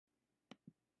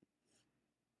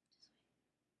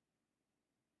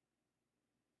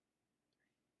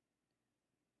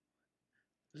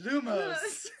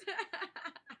Lumos.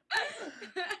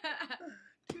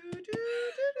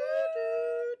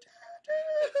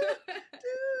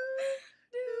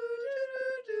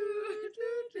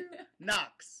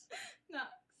 Knox. Knox.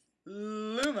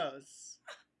 Lumos.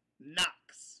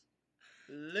 Knox.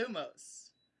 Lumos.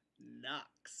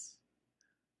 Knox.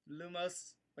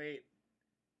 Lumos. Wait.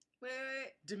 Wait.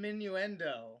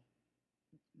 Diminuendo.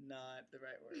 Not the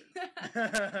right word.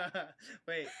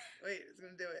 Wait, it's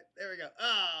gonna do it. There we go.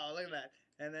 Oh, look at that.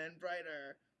 And then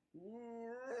brighter.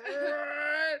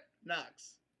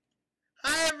 Knox.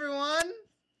 Hi, everyone.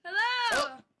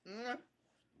 Hello. Oh.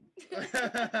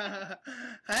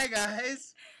 Hi,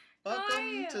 guys. How are Welcome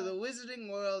you? to the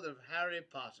wizarding world of Harry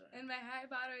Potter. And by Harry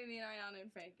Potter, we mean Ariana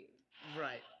and Frankie.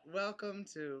 Right. Welcome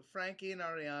to Frankie and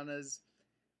Ariana's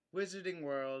wizarding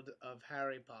world of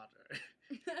Harry Potter.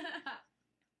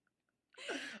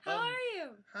 How are you?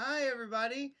 Hi,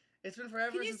 everybody. It's been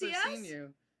forever Can you since see I've us? seen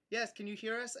you. Yes, can you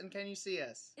hear us and can you see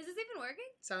us? Is this even working?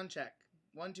 Sound check.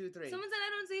 1, 2, 3. Someone said I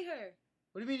don't see her.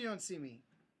 What do you mean you don't see me?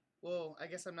 Well, I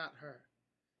guess I'm not her.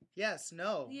 Yes,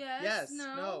 no. Yes,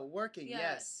 no. no. Working,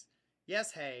 Yes.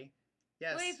 Yes, hey.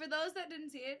 Yes. Wait, for those that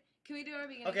didn't see it, can we do our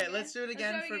beginning Okay, again? let's do it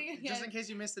again Let's do our beginning again. just in case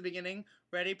you missed the beginning.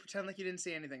 Ready? Pretend like you didn't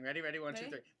see anything. Ready? 1, 2, Ready?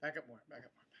 3. Back up more. More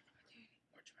dramatic.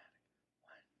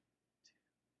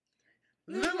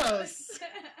 1, 2, 3. Lumos!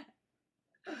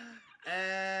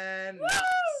 And Woo! Knox.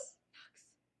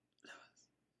 Knox.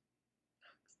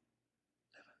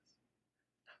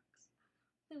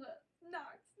 Lumos. Knox.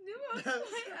 Lumos.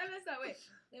 Wait, I messed up. Wait.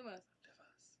 Lumos.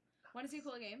 Want to see a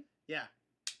cool game? Yeah.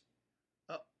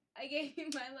 I gave you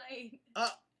my light.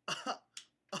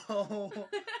 Oh.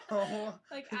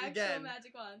 Like actual Again.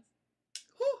 magic wands.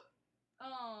 Whew.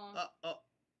 Oh.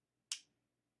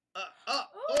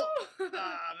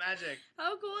 Magic.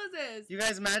 How cool is this? You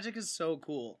guys, magic is so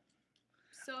cool.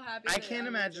 So happy. I can't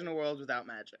imagine a world without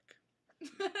magic.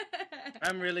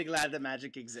 I'm really glad that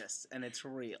magic exists and it's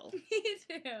real. Me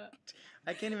too.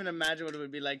 I can't even imagine what it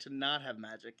would be like to not have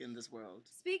magic in this world.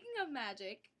 Speaking of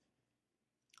magic,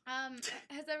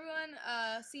 has everyone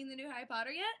seen the new Harry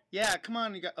Potter yet? Yeah, come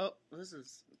on, you got. Oh, this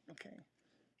is okay.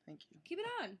 Thank you. Keep it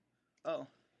on. Oh.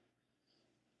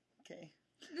 Okay.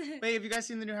 Wait, have you guys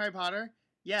seen the new Harry Potter?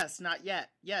 Yes, not yet.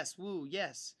 Yes, woo,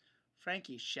 yes.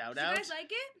 Frankie, shout Did out. you guys like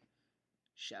it?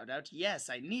 Shout out. Yes,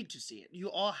 I need to see it. You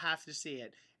all have to see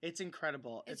it. It's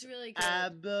incredible. It's really good.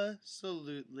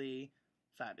 Absolutely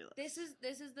fabulous. This is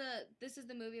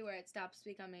the movie where it stops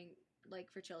becoming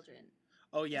like for children.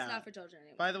 Oh yeah. It's not for children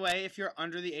anymore. By the way, if you're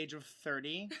under the age of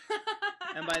 30,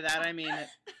 and by that I mean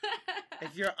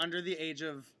if you're under the age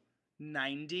of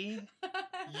 90,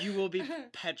 you will be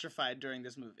petrified during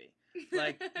this movie.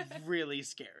 Like really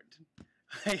scared.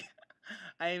 Like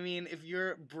I mean, if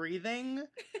you're breathing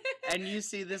and you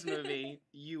see this movie,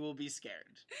 you will be scared.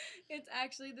 It's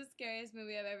actually the scariest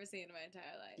movie I've ever seen in my entire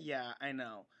life. Yeah, I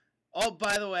know. Oh,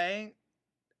 by the way,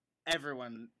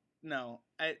 everyone, no,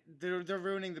 they're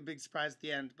ruining the big surprise at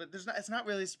the end. But it's not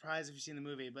really a surprise if you've seen the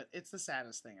movie, but it's the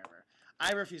saddest thing ever.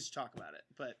 I refuse to talk about it,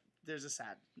 but there's a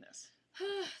sadness.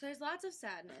 There's lots of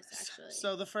sadness, actually.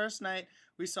 So the first night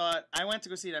we saw it, I went to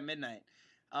go see it at midnight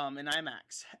in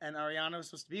IMAX, and Ariana was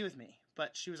supposed to be with me,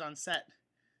 but she was on set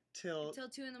till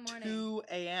 2 in the morning. 2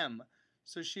 a.m.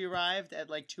 So she arrived at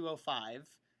like 2:05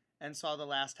 and saw the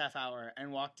last half hour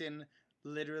and walked in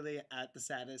literally at the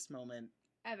saddest moment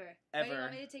Ever. Wait, you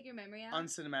want me to take your memory out? on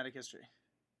cinematic history.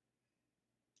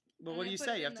 But I'm what do gonna you put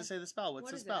say? it You in have to the- say the spell. What's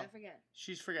What the is spell? it? I forget.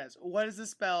 She forgets. What is the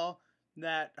spell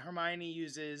that Hermione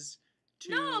uses to...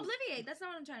 No, obliviate. That's not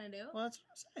what I'm trying to do. Well, that's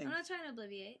what I'm saying. I'm not trying to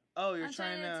obliviate. Oh, you're I'm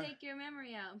trying to take your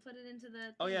memory out and put it into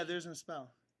the Oh, yeah, thingy. there's no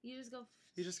spell. You just go...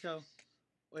 You just go...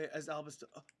 Wait, as Albus...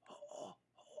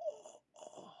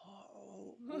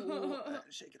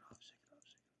 Shake it off.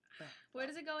 Where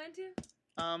does it go into?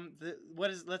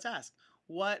 Let's ask.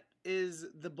 What is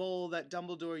the bowl that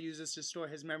Dumbledore uses to store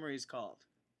his memories called?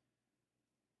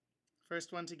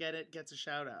 First one to get it gets a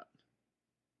shout out.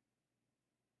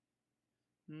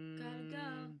 Gotta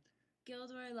go.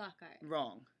 Gilderoy Lockhart.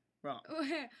 Wrong.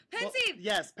 Pensieve! Well,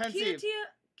 yes, pensieve.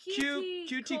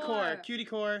 Cutie core. Cutie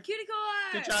core. Cutie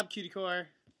core! Good job, cutie core.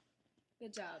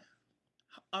 Good job.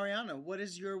 Ariana, what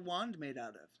is your wand made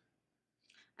out of?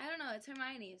 I don't know. It's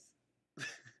Hermione's.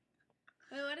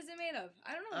 Wait, what is it made of?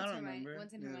 I don't know I don't remember.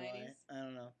 what's in Neither do Hermione's. I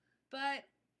don't know. But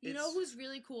you know It's- who's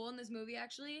really cool in this movie,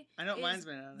 actually? I know what is mine's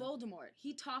made out of. Voldemort.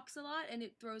 He talks a lot, and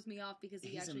it throws me off because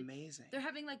He's actually... amazing. They're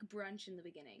having, like, brunch in the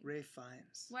beginning. Ray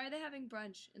Fiennes. Why are they having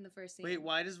brunch in the first scene? Wait,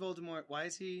 why does Voldemort... Why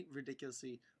is he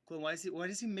ridiculously cool? Why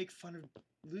does he make fun of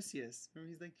Lucius?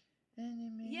 Remember, he's like...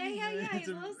 Yeah, he's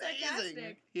a little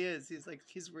sarcastic. He is.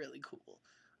 He's really cool.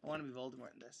 I want to be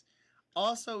Voldemort in this.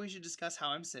 Also, we should discuss how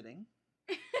I'm sitting.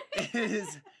 It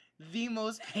is the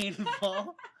most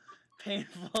painful thing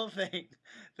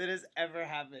that has ever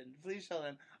happened. Please show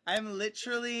them. I'm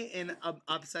literally in an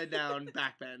upside down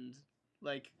back bend.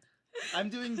 Like, I'm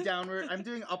doing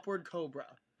upward cobra.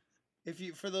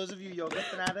 For those of you yoga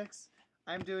fanatics,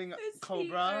 I'm doing His cobra.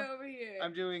 feet are over here.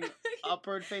 I'm doing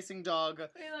upward facing dog. Wait,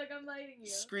 look, I'm lighting you.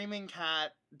 Screaming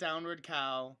cat, downward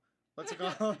cow. What's it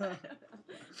called?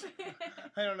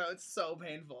 I don't know. It's so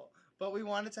painful. But we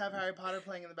wanted to have Harry Potter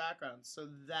playing in the background, so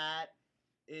that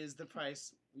is the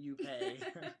price you pay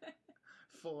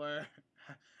for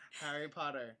Harry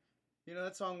Potter. You know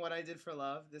that song, What I Did for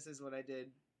Love? This is what I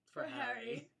did for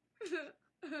Harry.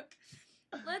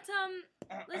 Let's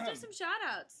do some shout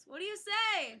outs. What do you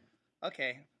say?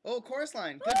 Okay. Oh, chorus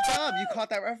line. Good job. You caught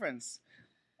that reference.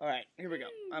 All right, here we go.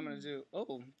 I'm going to do...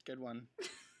 Oh, good one.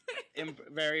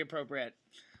 Very appropriate.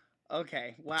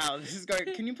 Okay. Wow, this is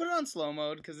going... Can you put it on slow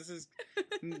mode? Because this is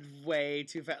way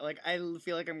too fast. Like, I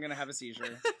feel like I'm going to have a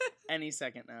seizure any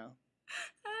second now.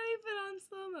 How do you put on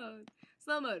slow mode?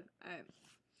 Slow mode. All right.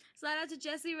 Shout out to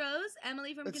Jessie Rose,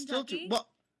 Emily from Kentucky. Still too... Well,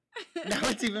 now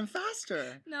it's even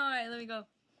faster. No, all right, let me go.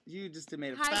 You just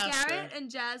made it Hi, faster. Garrett and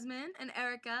Jasmine and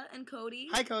Erica and Cody.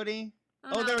 Hi, Cody.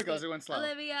 Oh, there it goes. It went slow.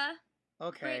 Olivia.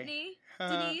 Okay. Brittany.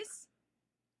 Denise.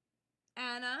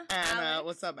 Anna. Anna. Alex,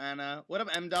 what's up, Anna? What up,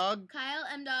 M-Dog? Kyle,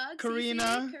 M-Dog.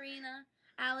 Karina. Karina.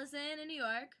 Allison in New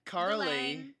York. Carly.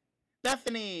 Delang,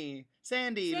 Bethany.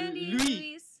 Sandy. Sandy. Luis.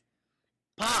 Luis.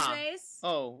 Pa. Andres.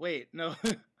 Oh, wait. No.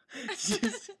 Did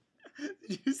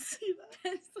you see that?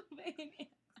 Pennsylvania.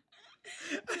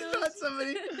 I thought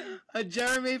somebody...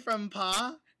 Jeremy from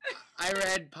Pa. I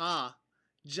read Pa.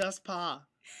 Just Pa.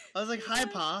 I was like, hi,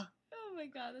 Pa. Oh my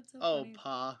god, that's so Oh, funny.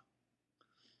 Pa.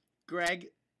 Greg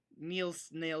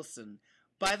Nielsen.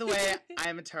 By the way,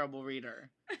 I'm a terrible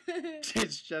reader.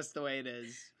 It's just the way it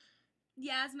is.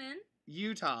 Yasmin.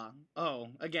 Utah. Oh,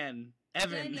 again.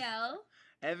 Evan. Danielle.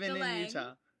 Evan in Delang.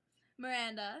 Utah.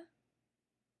 Miranda.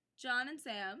 John and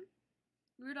Sam.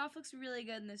 Rudolph looks really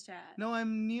good in this chat. No,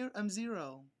 I'm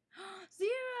zero.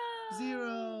 Zero.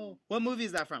 Zero. What movie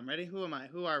is that from? Ready? Who am I?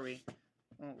 Who are we?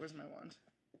 Oh, where's my wand?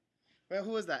 Well,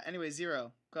 who was that? Anyway,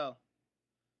 Zero. Go.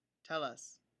 Tell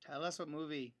us. Tell us what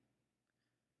movie.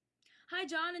 Hi,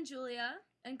 John and Julia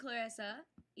and Clarissa.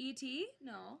 E.T.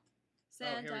 No.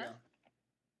 Santa. Oh, here we go.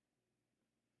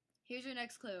 Here's your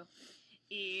next clue.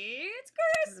 It's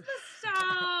Christmas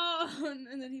Town!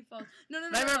 And then he falls. No.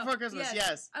 Nightmare Before Christmas,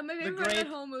 yes. My The favorite part of Great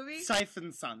the whole movie.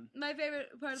 Siphon Son. My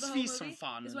favorite part of the whole Feast movie from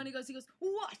Fun. is when he goes,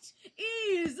 what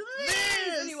is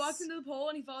this? And he walks into the pole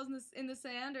and he falls in the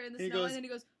sand or in the He snow goes, and then he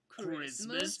goes,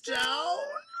 Christmas Town?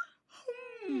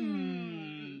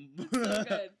 So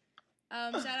good.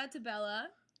 Shout out to Bella.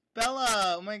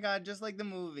 Bella, oh my god, just like the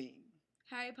movie.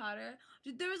 Harry Potter.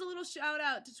 There was a little shout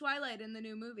out to Twilight in the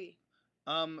new movie.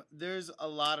 There's a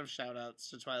lot of shout outs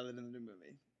to Twilight in the new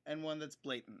movie. And one that's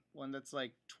blatant. One that's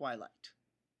like Twilight.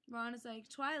 Ron is like,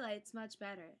 Twilight's much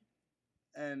better.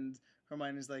 And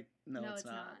Hermione's like, no, it's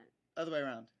not. Other way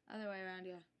around. Other way around,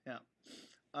 yeah.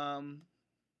 Yeah.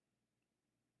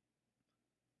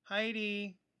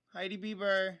 Heidi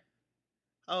Bieber.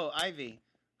 Oh, Ivy.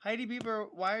 Heidi Bieber,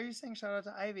 why are you saying shout out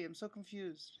to Ivy? I'm so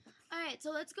confused. Alright,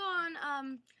 so let's go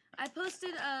on. I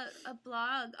posted a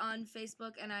blog on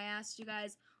Facebook and I asked you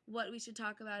guys what we should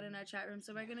talk about in our chat room.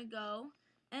 So we're going to go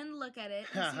and look at it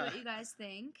and see what you guys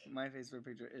think. My Facebook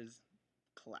picture is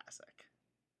classic.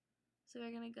 So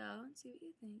we're going to go and see what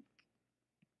you think.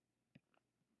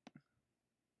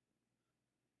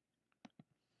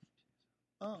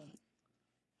 Oh,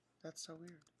 that's so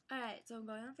weird. Alright, so I'm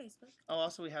going on Facebook. Oh,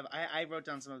 also we have, I wrote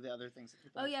down some of the other things that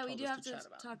people Oh yeah, we told do us have to chat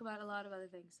about. talk about a lot of other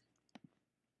things.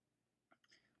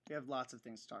 We have lots of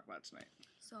things to talk about tonight.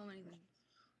 So many things.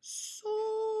 So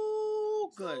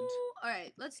good.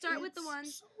 Alright, let's start with the one.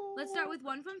 Let's start with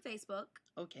one from Facebook.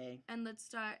 Okay. And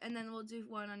then we'll do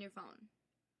one on your phone.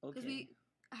 Because we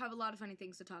have a lot of funny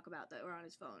things to talk about that were on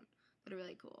his phone that are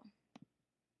really cool.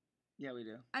 Yeah, we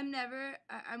do. I'm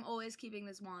always keeping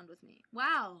this wand with me.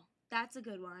 Wow, that's a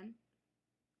good one.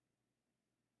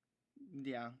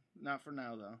 Yeah, not for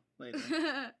now though.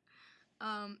 Later.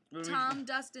 Tom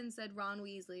Dustin said Ron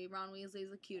Weasley. Ron Weasley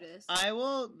is the cutest. I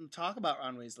will talk about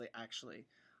Ron Weasley, actually.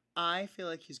 I feel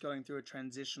like he's going through a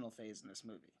transitional phase in this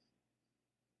movie.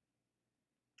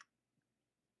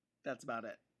 That's about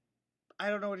it. I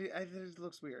don't know what I think it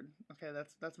looks weird. Okay,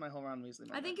 that's my whole Ron Weasley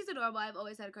moment. I think he's adorable. I've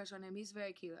always had a crush on him. He's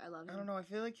very cute. I love him. I don't know. I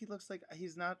feel like he looks like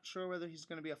he's not sure whether he's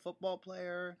going to be a football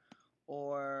player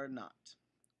or not.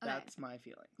 Okay. That's my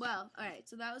feeling. Well, all right.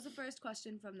 So that was the first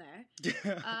question from there.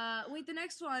 Wait, the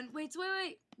next one. Wait.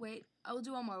 I will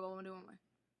do one more. We'll do one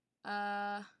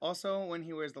more. Also, when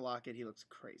he wears the locket, he looks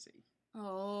crazy.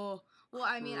 Oh. Well,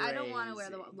 I mean, I don't want to wear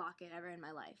the Crazy. locket ever in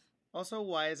my life. Also,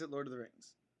 why is it Lord of the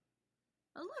Rings?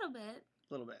 A little bit.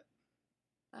 A little bit.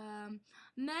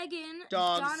 Megan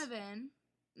Dogs. Donovan.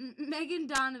 Megan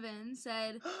Donovan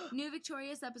said, new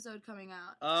Victorious episode coming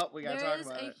out. Oh, we gotta talk about it.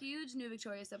 There is a huge new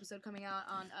Victorious episode coming out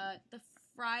on the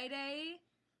Friday,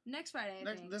 next Friday,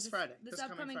 I think. This Friday. This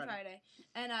upcoming Friday.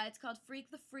 And it's called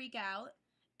Freak the Freak Out.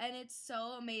 And it's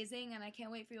so amazing, and I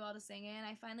can't wait for you all to sing it. And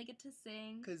I finally get to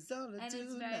sing. Cause all I And do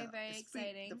it's very, now very is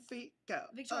exciting. Freak the freak out.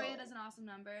 Victoria Oh. does an awesome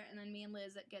number, and then me and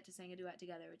Liz get to sing a duet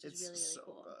together, which is It's really, really so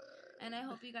cool. good. And I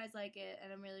hope you guys like it,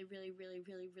 and I'm really, really, really,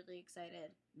 really, really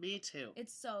excited. Me too.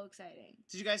 It's so exciting.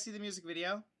 Did you guys see the music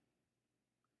video?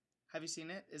 Have you seen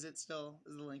it? Is the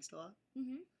link still up?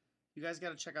 Mm-hmm. You guys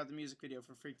gotta check out the music video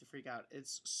for Freak the Freak Out.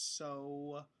 It's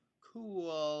so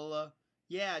cool.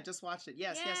 Yeah, just watched it.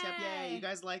 Yes, yay. Yay. You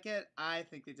guys like it? I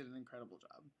think they did an incredible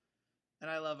job. And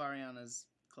I love Ariana's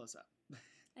close-up.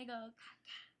 I go,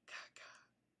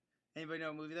 Anybody know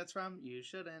what movie that's from? You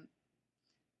shouldn't.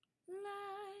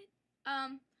 light.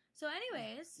 So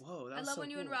anyways, Whoa, that I was love so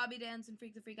when you and cool. Robbie dance and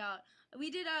Freak the Freak Out.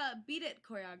 We did a Beat It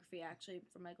choreography, actually,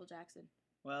 from Michael Jackson.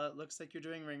 Well, it looks like you're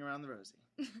doing Ring Around the Rosie.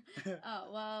 Oh,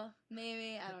 well,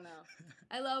 maybe, I don't know.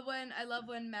 I love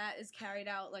when Matt is carried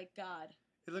out like God.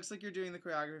 It looks like you're doing the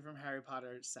choreography from Harry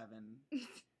Potter 7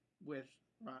 with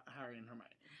Harry and Hermione.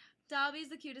 Dobby's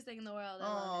the cutest thing in the world. I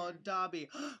Oh, love him. Dobby.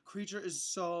 Creature is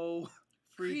so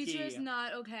freaky. Creature's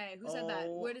not okay. Who said that?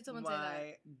 Where did someone say that?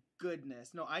 My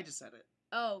goodness. No, I just said it.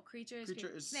 Oh, Creature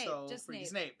is Snape, so just freaky.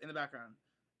 Snape. Snape in the background.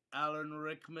 Alan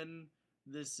Rickman.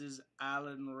 This is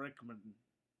Alan Rickman.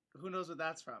 Who knows what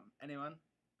that's from? Anyone?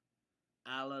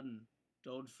 Alan,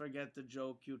 don't forget the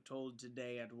joke you told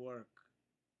today at work.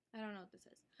 I don't know what this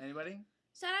is. Anybody?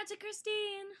 Shout out to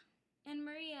Christine and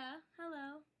Maria.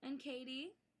 Hello. And Katie.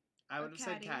 I Or would have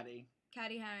said Caddy. Caddy.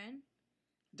 Caddy Heron.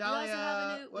 Dahlia, also have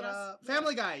a new- what we also- up?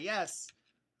 Family Guy, yes.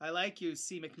 I like you,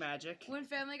 C. McMagic. When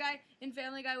Family Guy,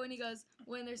 when he goes,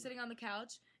 when they're sitting on the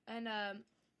couch, and no,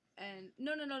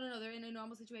 they're in a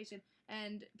normal situation,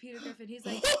 and Peter Griffin, he's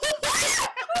like, oh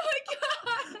my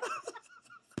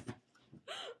god!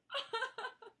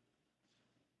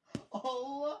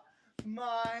 Oh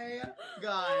my god.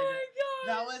 Oh my god!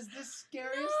 That was the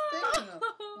scariest thing.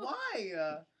 Why?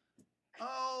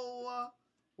 Oh,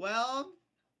 well,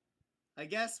 I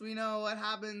guess we know what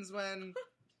happens when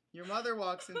your mother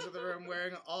walks into the room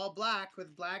wearing all black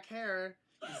with black hair,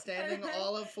 and standing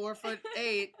all of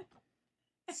 4'8",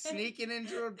 sneaking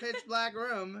into a pitch black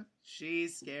room. She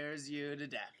scares you to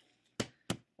death.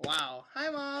 Wow. Hi,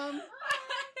 Mom.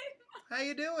 How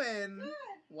you doing? Good.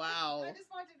 Wow. I just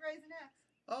watched Grey's Anatomy.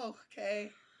 Oh, okay.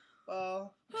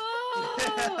 Well.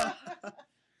 Oh!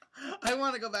 I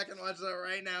want to go back and watch that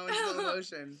right now in slow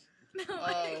motion. No,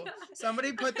 Oh,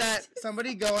 somebody put that.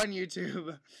 Somebody go on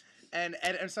YouTube and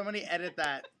somebody edit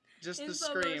that. Just In the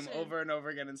slow scream motion. over and over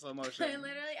again in slow motion.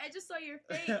 I just saw your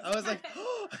face. I was like,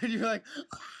 and you were like,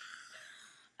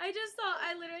 I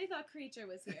literally thought Creature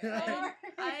was here.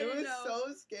 I it didn't was know.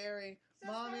 so scary.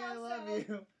 Just Mommy, for I love ourselves.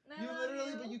 you. I You love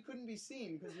literally, you. but you couldn't be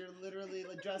seen because you're literally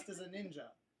like, dressed as a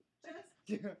ninja.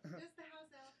 Just the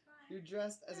house elf. Bye. You're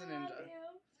dressed as a I love ninja. you.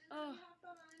 Oh.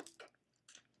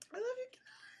 I love you.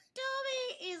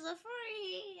 Dobby is a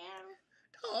free.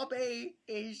 Dobby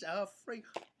is a freak.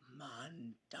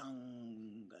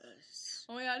 Mondungus.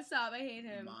 Oh my god, stop. I hate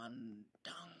him. Mondungus.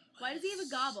 Why does he have a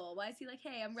gobble? Why is he like,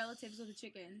 hey, I'm relatives with a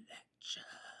chicken? Lecture.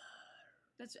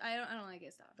 That's I don't like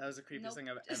it. Stop. That was the creepiest Nope, thing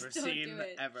I've just ever don't seen. do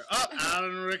it. Ever. Oh,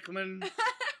 Alan Rickman.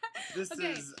 This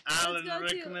Okay, is Alan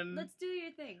Rickman. Let's do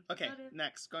your thing. Okay, Go to-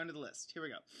 next. Going to the list. Here we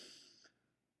go.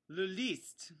 Le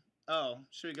list. Oh,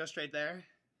 should we go straight there?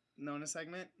 Nona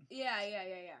segment? Yeah.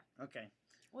 Okay.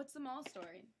 What's the mall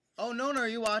story? Oh, Nona, are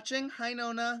you watching? Hi,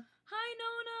 Nona. Hi,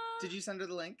 Nona. Did you send her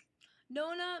the link?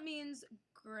 Nona means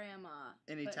grandma.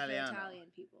 In but Italiano. For Italian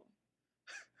people.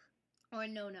 Or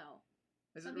no.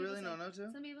 Is Some it people really say- Nono too?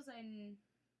 Some people say.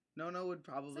 Nono would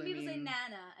probably Some people say mean...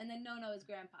 Nana, and then Nono is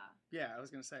grandpa. Yeah, I was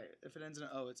going to say, if it ends in an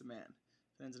O, it's a man.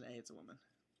 If it ends in an A, it's a woman.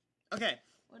 Okay.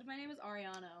 What if my name is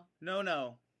Ariana?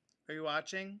 No. Are you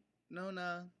watching?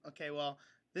 Nona. Okay, well,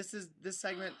 this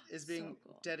segment is being So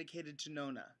cool. dedicated to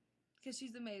Nona. Because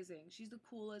she's amazing. She's the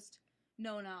coolest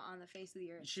Nona on the face of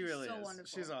the earth. She really so is.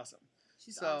 wonderful. She's awesome.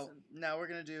 She's so awesome. now we're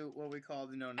going to do what we call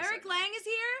the Nona Eric segment. Lang is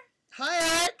here?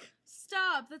 Hi, Eric!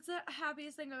 Stop. That's the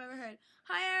happiest thing I've ever heard.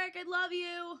 Hi, Eric. I love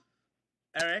you.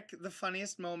 Eric, the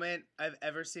funniest moment I've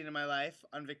ever seen in my life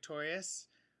on Victorious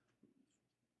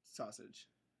sausage.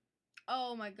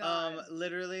 Oh my god.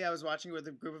 Literally, I was watching it with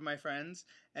a group of my friends,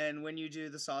 and when you do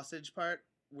the sausage part,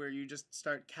 where you just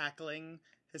start cackling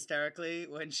hysterically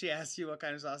when she asks you what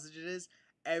kind of sausage it is,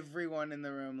 everyone in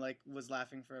the room like was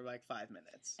laughing for like 5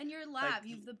 minutes. And your laugh,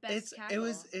 you've the best cackle.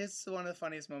 It's one of the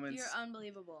funniest moments You're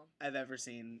unbelievable. I've ever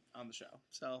seen on the show.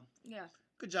 So yeah,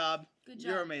 good job. Good job.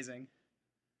 You're amazing.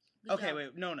 Good okay, job.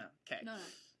 wait, Nona. Okay. Nona.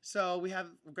 So we have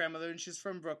grandmother, and she's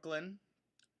from Brooklyn.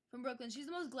 From Brooklyn. She's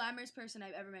the most glamorous person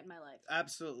I've ever met in my life.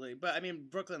 Absolutely. But I mean,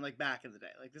 Brooklyn, like back in the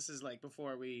day. Like this is like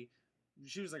before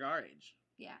she was like our age.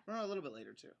 Yeah. Or a little bit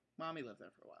later too. Mommy lived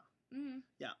there for a while. Mm-hmm.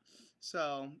 Yeah.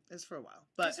 So it's for a while.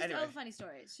 But anyway. all the funny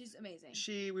stories. She's amazing.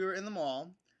 We were in the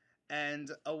mall, and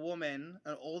a woman,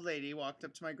 an old lady, walked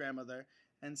up to my grandmother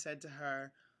and said to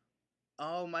her,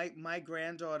 "Oh, my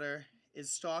granddaughter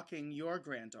is stalking your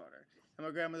granddaughter." And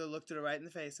my grandmother looked at her right in the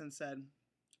face and said,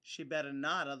 "She better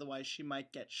not, otherwise she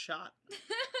might get shot."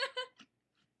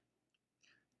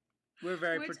 We're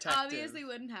very protective. Which obviously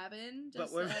wouldn't happen.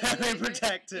 But we're very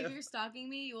protective. If you're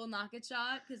stalking me, you will not get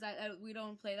shot, because we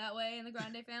don't play that way in the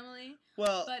Grande family.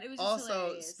 Well, but it was just also,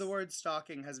 hilarious. the word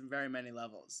stalking has very many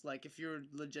levels. Like, if you're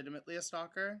legitimately a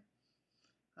stalker,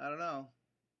 I don't know.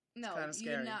 No,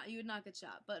 scary. you would not get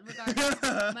shot. But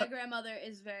regardless, my grandmother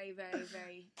is very, very,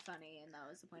 very funny, and that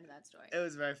was the point of that story. It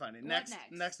was very funny.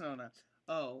 Next, Nona.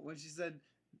 Oh, when she said,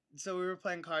 so we were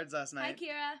playing cards last night. Hi,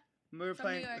 Kira. We were from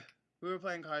playing. New York. We were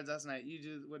playing cards last night. You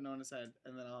do what Nona said,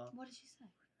 and then I'll. What did she say?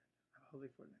 I'm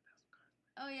holding 49,000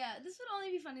 cards. Oh yeah, this would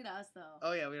only be funny to us though.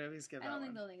 Oh yeah, we skip that. I don't one.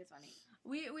 think they'll think it's funny.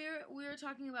 We were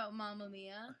talking about Mamma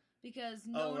Mia because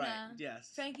Oh Nona. right, yes.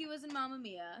 Frankie was in Mamma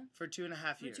Mia for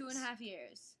 2.5 years. For 2.5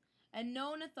 years, and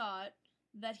Nona thought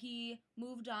that he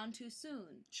moved on too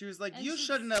soon. She was like, "You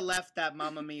shouldn't have left that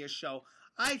Mamma Mia show.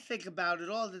 I think about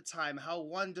it all the time, how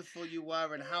wonderful you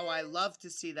were, and how I love to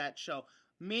see that show."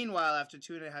 Meanwhile, after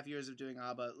 2.5 years of doing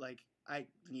ABBA, like, I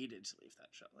needed to leave that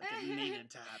show. Like, it needed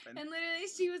to happen. And literally,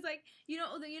 she was like, you know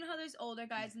how there's older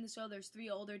guys in the show? There's 3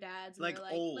 older dads. And like,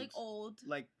 they're old. Like, old.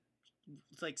 Like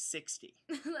 60.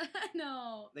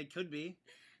 No. They could be.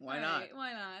 Why not? not?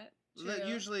 Why not? True.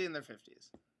 Usually in their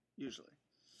 50s. Usually.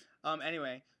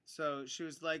 Anyway, so she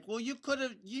was like, well, you could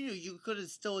have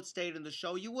still stayed in the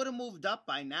show. You would have moved up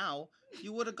by now.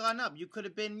 You would have gone up. You could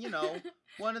have been,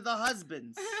 one of the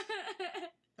husbands.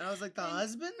 And I was like, the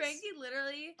husbands? Frankie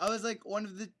literally... I was like, one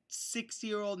of the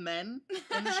 60-year-old men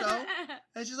in the show?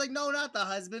 And she's like, no, not the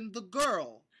husband, the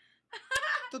girl.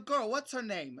 The girl, what's her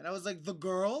name? And I was like, the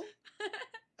girl?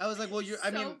 I was like, well,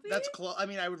 that's close. I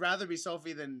mean, I would rather be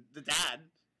Sophie than the dad.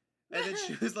 And then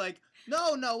she was like,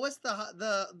 no, what's the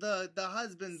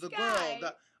husband, the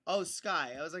girl?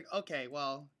 Sky. I was like, okay,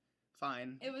 well,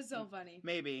 fine. It was so funny.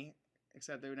 Maybe,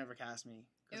 except they would never cast me.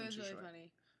 It was really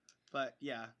funny. But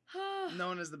yeah,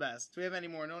 Nona's the best. Do we have any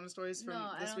more Nona stories from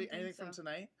this week? Anything from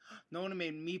tonight? Nona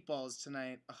made meatballs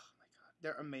tonight. Oh my god,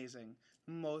 they're amazing.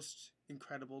 Most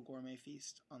incredible gourmet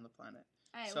feast on the planet.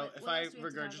 Right, so if I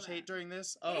regurgitate during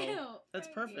this, that's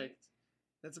Frankie. perfect.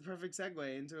 That's a perfect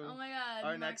segue into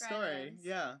our next story.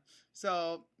 Yeah.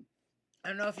 So I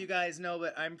don't know if you guys know,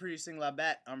 but I'm producing La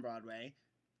Bête on Broadway.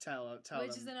 Tell Which them.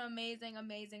 is an amazing,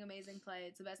 amazing, amazing play.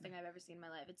 It's the best thing I've ever seen in my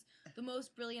life. It's the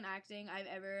most brilliant acting I've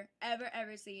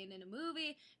ever seen in a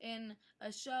movie, in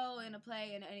a show, in a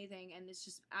play, in anything, and it's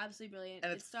just absolutely brilliant.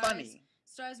 And it's funny.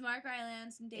 Stars Mark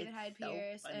Rylance and David Hyde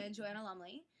Pierce and Joanna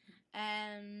Lumley,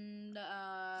 and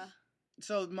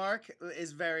so Mark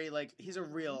is very he's a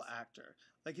real actor.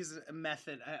 Like he's a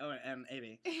method and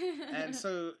AV. And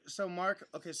so Mark,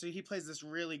 okay, so he plays this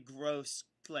really gross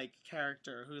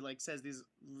character who says these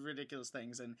ridiculous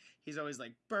things, and he's always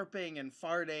burping and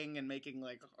farting and making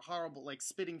horrible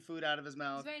spitting food out of his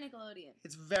mouth. It's very Nickelodeon.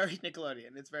 It's very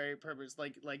Nickelodeon. It's very purpose.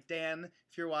 Like Dan,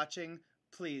 if you're watching,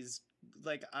 please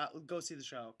go see the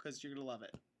show because you're gonna love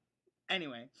it.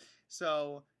 Anyway,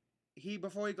 so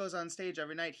before he goes on stage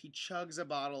every night, he chugs a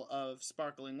bottle of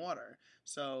sparkling water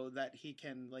so that he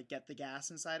can get the gas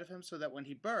inside of him, so that when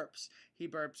he burps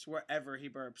wherever he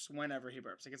burps, whenever he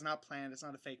burps. It's not planned, it's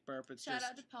not a fake burp, it's Shout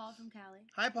out to Paul from Cali.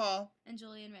 Hi, Paul. And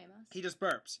Julian Ramos. He just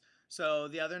burps. So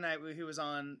the other night he was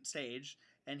on stage,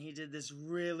 and he did this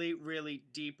really, really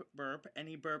deep burp, and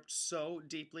he burped so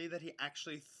deeply that he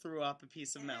actually threw up a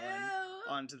piece of melon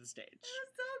onto the stage. That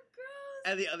was so gross.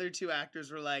 And the other 2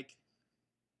 actors were like,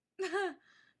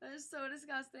 that is so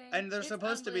disgusting. And they're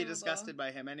supposed to be disgusted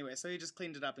by him anyway, so he just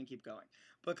cleaned it up and keep going.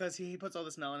 Because he puts all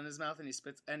this melon in his mouth and he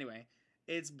spits. Anyway,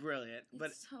 it's brilliant.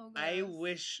 But so gross. I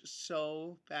wish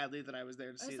so badly that I was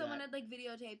there to see that. Or someone had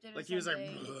videotaped it or he was like,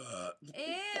 ew.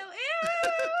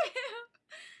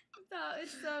 Stop.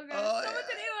 It's so gross. Oh, Someone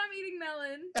said, yeah. ew, I'm eating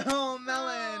melon. Oh,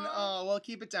 melon. Aw. Oh, well,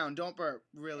 keep it down. Don't burp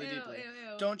really Ew, deeply. ew,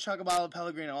 ew. Don't chug a bottle of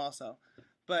Pellegrino also.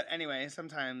 But anyway,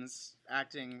 sometimes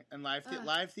acting and live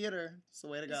theater is the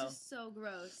way to This go. is so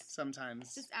gross. Sometimes.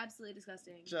 It's just absolutely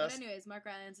disgusting. Just- but anyways, Mark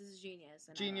Rylance is a genius.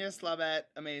 And Genius, I love love it,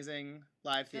 amazing,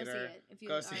 live him. theater. Go see it if you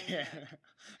Go aren't see yet.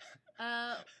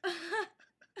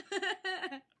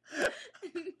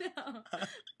 No.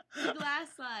 The glass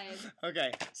slide.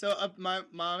 Okay, so my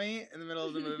mommy in the middle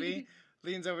of the movie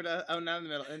leans over to not in the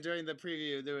middle, and during the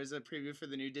preview there was a preview for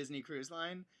the new Disney Cruise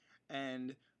Line,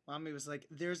 and mommy was like,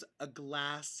 "There's a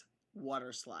glass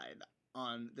water slide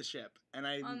on the ship," and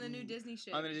On the new Disney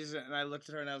ship. on the Disney, and I looked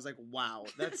at her and I was like, "Wow,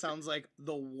 that sounds like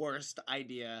the worst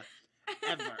idea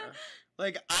ever."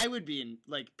 Like, I would be in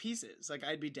like pieces. Like,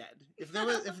 I'd be dead if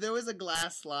there was a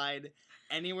glass slide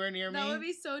anywhere near me. That would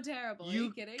be so terrible. Are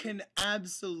you kidding? Can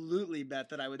absolutely bet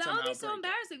that I would That somehow would be so break it.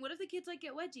 embarrassing. What if the kids like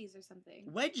get wedgies or something?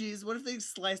 Wedgies? What if they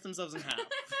slice themselves in half?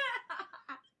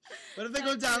 What if they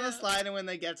go That's down the true. slide and when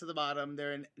they get to the bottom,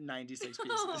 they're in 96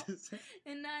 pieces?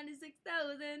 In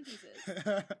 96,000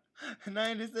 pieces.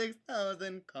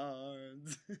 96,000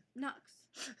 cards. Nux.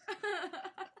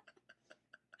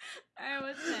 Alright,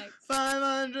 what's next?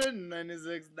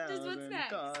 596,000 Just what's next?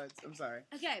 cards. I'm sorry.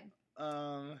 Okay.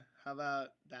 How about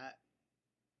that?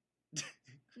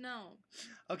 No.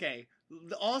 Okay.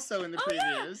 Also in the Oh, previews.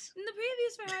 yeah. In the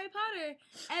previews for Harry Potter,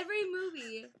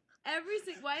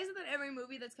 why is it that every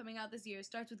movie that's coming out this year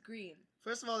starts with green?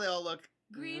 First of all, they all look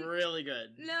Green? really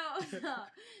good. No.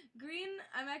 Green,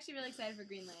 I'm actually really excited for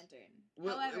Green Lantern.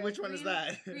 However, Which one is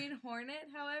that? Green Hornet,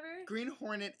 however. Green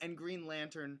Hornet and Green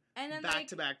Lantern And then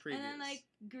back-to-back previews. And then like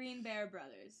Green Bear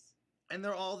Brothers. And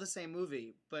they're all the same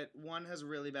movie, but one has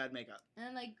really bad makeup. And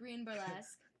then like Green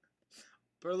Burlesque.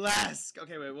 Burlesque!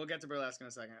 Okay, wait, we'll get to Burlesque in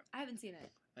a second. I haven't seen it.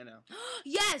 I know.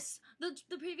 Yes! The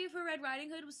preview for Red Riding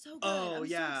Hood was so good. Oh, I'm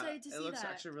yeah. so excited to see It looks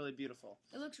that. actually really beautiful.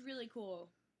 It looks really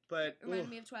cool. But It reminded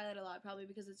me of Twilight a lot, probably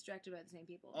because it's directed by the same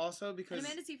people. also because And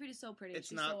Amanda Seyfried is so pretty. it's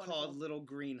She's not so wonderful. called Little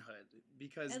Green Hood.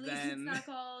 Because At least then... it's not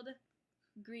called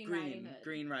Green Riding Hood.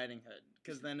 Green Riding Hood.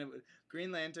 Because then it would...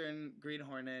 Green Lantern, Green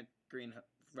Hornet, Riding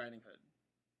Hood.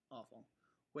 Awful.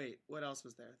 Wait, what else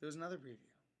was there? There was another preview.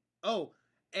 Oh!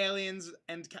 Aliens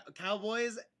and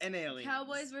Cowboys and Aliens.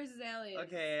 Cowboys versus Aliens.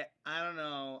 Okay, I don't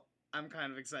know. I'm kind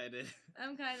of excited.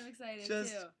 I'm kind of excited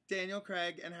Just too. Daniel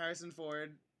Craig and Harrison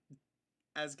Ford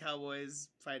as cowboys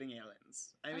fighting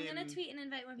aliens. I mean, I'm gonna tweet and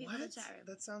invite more people to the chat room.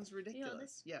 That sounds hold ridiculous.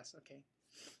 this? Yes, okay.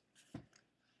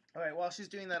 Alright, while she's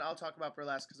doing that, I'll talk about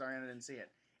Burlesque because Ariana didn't see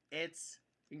it. It's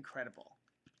incredible.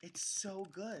 It's so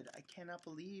good. I cannot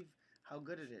believe how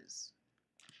good it is.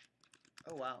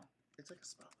 Oh, wow. It's like a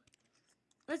spotlight.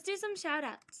 Let's do some shout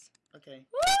outs. Okay.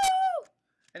 Woo!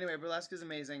 Anyway, Burlesque is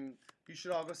amazing. You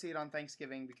should all go see it on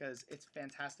Thanksgiving because it's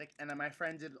fantastic. And my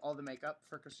friend did all the makeup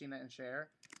for Christina and Cher,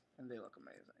 and they look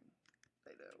amazing.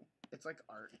 They do. It's like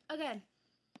art. Okay.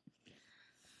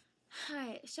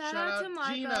 Hi. Shout out to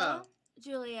Margot, Gina.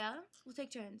 Julia. We'll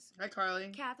take turns. Hi, Carly.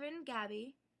 Catherine,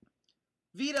 Gabby,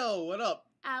 Vito, what up?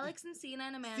 Alex and Cena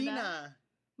and Amanda. Cena.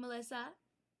 Melissa,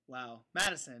 Wow.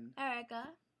 Madison. Erica,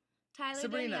 Tyler,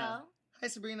 Sabrina. Danielle, Hi,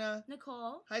 Sabrina.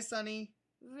 Nicole, Hi, Sunny.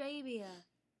 Rabia,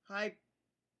 Hi,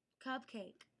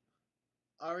 Cupcake.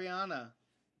 Ariana.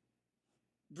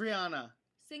 Brianna.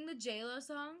 Sing the JLo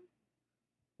song.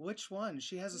 Which one?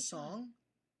 She has a Which song?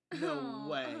 one? No Oh,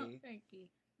 way. Frankie.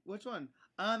 Which one?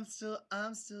 I'm still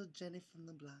Jenny from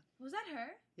the block. Was that her?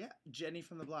 Yeah, Jenny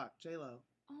from the block. J-Lo.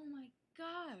 Oh my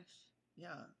gosh.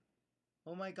 Yeah.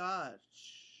 Oh my gosh.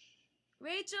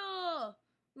 Rachel,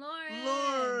 Lauren,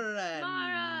 Lauren.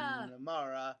 Mara,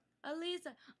 Mara.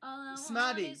 Elisa. All I want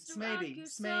Smaddy. is to rock your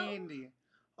soul. Smaddy.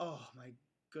 Oh my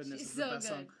goodness. She's it's the so best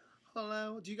song. good.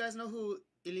 Hello. Do you guys know who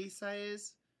Elisa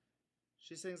is?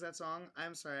 She sings that song.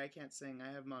 I'm sorry, I can't sing.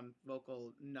 I have my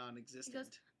vocal non-existent. She goes,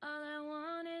 all I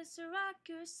want is to rock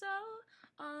your soul.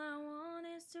 All I want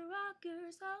is to rock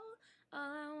your soul. All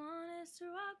I want is to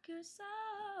rock your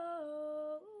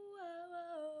soul.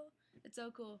 It's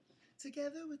so cool.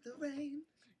 Together with the rain.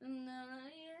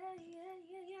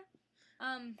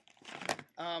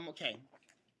 Okay.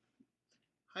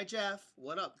 Hi, Jeff.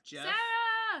 What up, Jeff?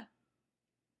 Sarah!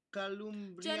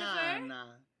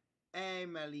 Columbriana.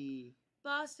 Emily.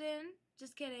 Boston.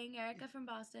 Just kidding. Erica from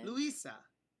Boston. Luisa.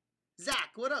 Zach.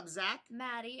 What up, Zach?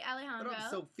 Maddie. What Alejandro. up,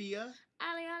 Sophia?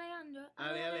 Alejandro.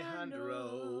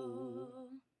 Alejandro.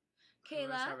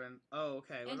 Kayla. Oh,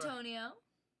 okay. What about- Antonio.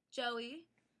 Joey.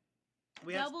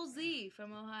 we have Double Z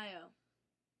from Ohio.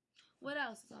 What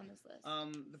else is on this list?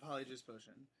 the Polyjuice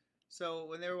potion. So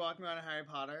when they were walking around in Harry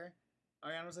Potter,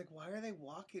 Ariana was like, why are they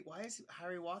walking? Why is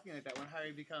Harry walking like that? When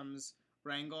Harry becomes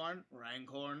Ranghorn,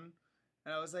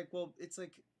 and I was like, well, it's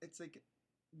like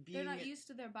being. They're not used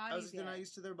to their bodies I was like, yet. they're not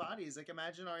used to their bodies. Like,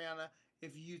 imagine Ariana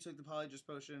if you took the Polyjuice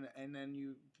potion and then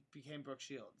you became Brooke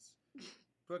Shields.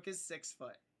 Brooke is 6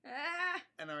 foot, Ah!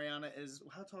 and Ariana is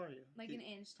how tall are you? Like an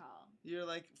inch tall. You're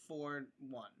like 4'1".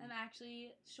 I'm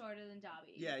actually shorter than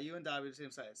Dobby. Yeah, you and Dobby are the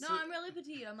same size. No, So- I'm really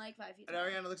petite. I'm like 5 feet And tall.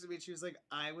 Ariana looks at me and she was like,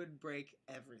 I would break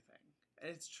everything. And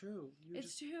it's true.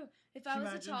 It's true. If Can I you was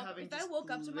a imagine tall, having if I just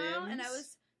woke up tomorrow and I limbs?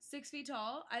 was 6 feet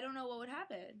tall, I don't know what would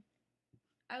happen.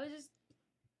 I would just.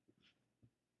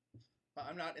 Well,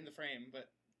 I'm not in the frame, but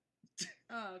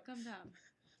Oh, come down.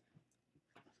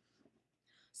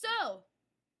 So.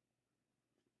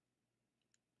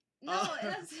 No, Oh.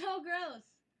 that's so gross.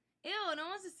 Ew, no one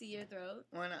wants to see your throat.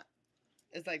 why not?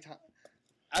 It's like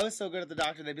I was so good at the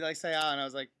doctor. They'd be like, "Say ah," and I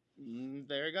was like,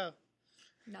 "There you go."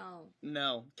 No.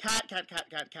 No, cat.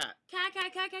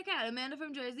 Cat. Amanda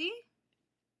from Jersey?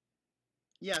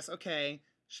 Yes, okay.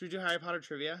 Should we do Harry Potter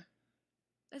trivia?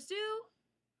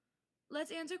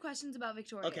 Let's answer questions about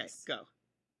Victorious. Okay, go.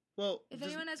 Well, If just-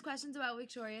 anyone has questions about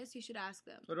Victorious, you should ask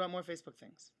them. what about more Facebook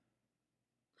things?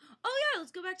 Oh yeah,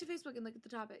 let's go back to Facebook and look at the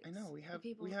topics. I know we The have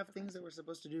people things that requested. we're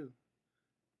supposed to do.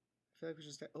 I feel like we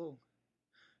should stay. Oh,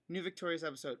 new Victorious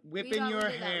episode. We Whipping thought we your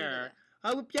did that, we did hair. that.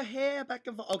 I whip your hair back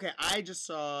and forth. Okay, I just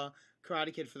saw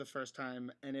Karate Kid for the first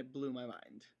time, and it blew my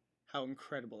mind. How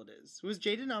incredible it is. Was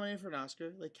Jaden nominated for an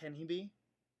Oscar? Like, can he be?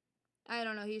 I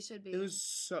don't know. He should be. He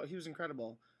was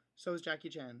incredible. So was Jackie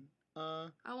Chan. I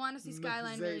want to see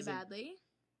Skyline really amazing. badly.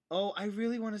 Oh, I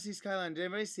really want to see Skyline. Did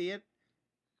anybody see it?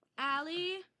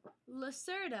 Ali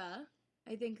Lacerda,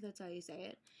 I think that's how you say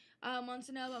it, wants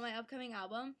to know about my upcoming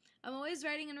album. I'm always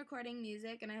writing and recording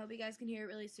music, and I hope you guys can hear it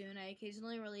really soon. I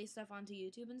occasionally release stuff onto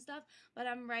YouTube and stuff, but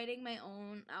I'm writing my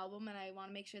own album, and I want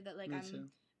to make sure that, like, Me I'm too.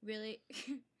 really...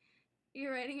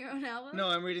 You're writing your own album? No,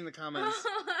 I'm reading the comments.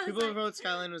 I was People like- wrote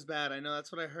Skyline was bad. I know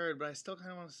that's what I heard, but I still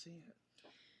kind of want to see it.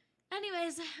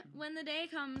 Anyways, when the day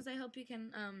comes, I hope you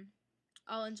can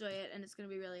all enjoy it, and it's going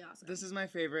to be really awesome. This is my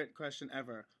favorite question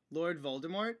ever. Lord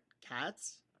Voldemort,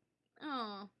 cats?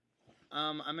 Oh,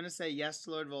 I'm gonna say yes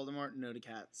to Lord Voldemort, no to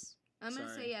cats. I'm going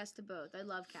to Sorry. say yes to both. I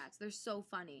love cats. They're so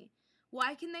funny.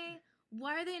 Why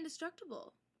are they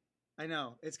indestructible? I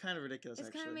know, it's kind of ridiculous. It's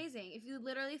actually. kind of amazing. If you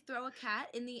literally throw a cat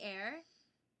in the air,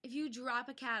 if you drop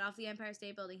a cat off the Empire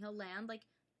State Building, he'll land, like,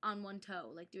 on one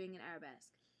toe, like doing an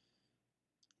arabesque.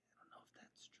 I don't know if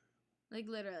that's true. Like,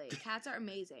 literally. Cats are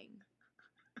amazing.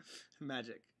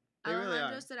 Magic. They really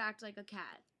Alejandro are. should act like a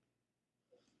cat.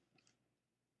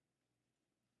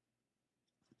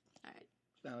 Alright.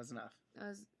 That was enough. That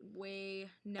was way...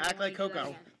 No, Act I like wanna do that Coco.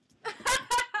 again.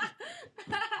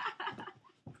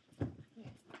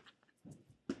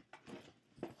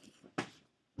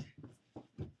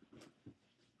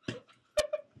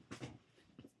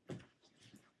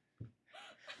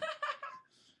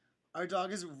 Our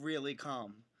dog is really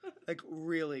calm. Like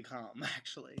really calm,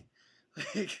 actually.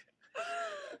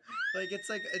 Like it's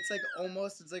like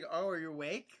almost it's like, oh, are you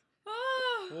awake?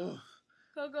 Oh, Oh,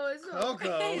 Coco is so Coco.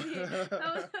 crazy. That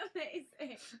was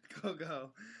amazing. go.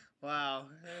 Wow.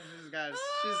 She's got Ah,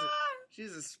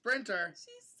 she's a sprinter.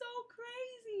 she's so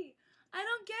crazy. I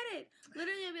don't get it.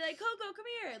 Literally, I'll be like, Coco, come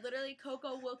here. Literally,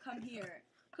 Coco will come here.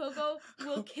 Coco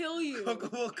will kill you. Coco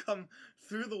will come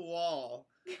through the wall,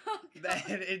 Coco.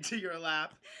 then into your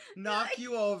lap, knock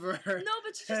you over. No,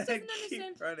 but she just and doesn't keep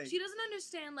understand. running. She doesn't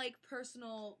understand, like,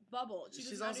 personal bubble. She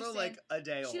She's doesn't also understand, like a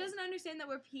day old. she doesn't understand that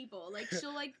we're people. Like,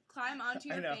 she'll, like, climb onto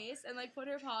I your know. face and, like, put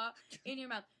her paw in your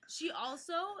mouth. She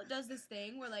also does this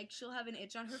thing where, like, she'll have an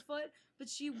itch on her foot, but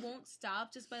she won't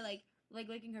stop just by, like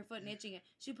licking her foot and itching it.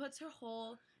 She puts her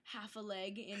whole half a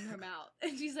leg in her mouth,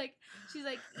 and she's like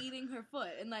eating her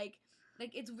foot, and like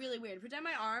it's really weird. Pretend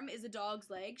my arm is a dog's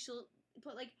leg. She'll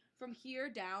put, like, from here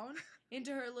down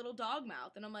into her little dog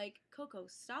mouth, and I'm like, Coco,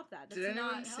 stop that. That's Did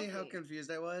anyone not see how healthy. confused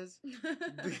I was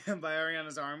by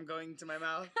Ariana's arm going to my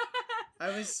mouth?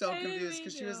 I was so I didn't confused mean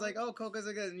because she was to. like, "Oh, Coco's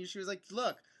like," and she was like,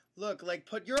 "Look, like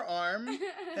put your arm," and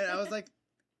I was like,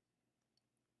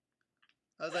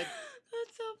 That's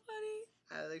so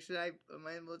funny. am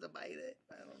I able to bite it?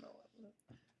 I don't know.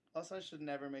 Also, I should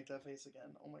never make that face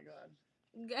again. Oh my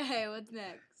god. Okay, what's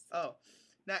next? Oh,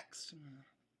 next.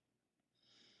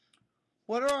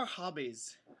 What are our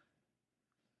hobbies?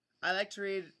 I like to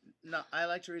read. No, I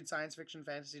like to read science fiction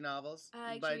fantasy novels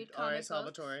I like to by read R.A. comic books.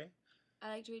 Salvatore. I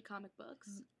like to read comic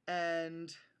books.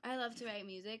 And I love to write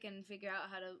music and figure out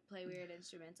how to play weird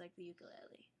instruments like the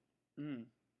ukulele,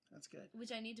 that's good.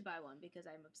 which I need to buy one because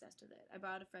I'm obsessed with it. I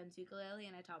bought a friend's ukulele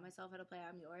and I taught myself how to play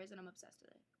I'm Yours, and I'm obsessed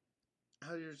with it.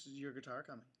 How's your guitar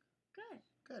coming? Good.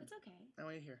 Good. It's okay. I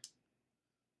want you to hear.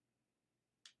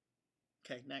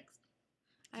 Okay, next.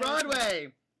 I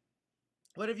Broadway!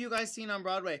 What have you guys seen on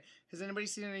Broadway? Has anybody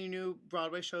seen any new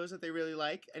Broadway shows that they really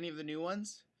like? Any of the new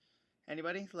ones?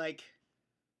 Anybody? Like,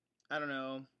 I don't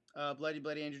know, Bloody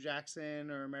Bloody Andrew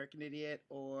Jackson or American Idiot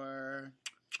or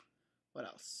what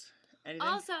else? Anything?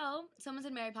 Also, someone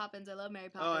said Mary Poppins. I love Mary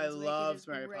Poppins. Oh, I Wicked loved is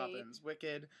Mary great. Poppins.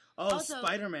 Wicked. Oh, Also,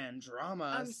 Spider-Man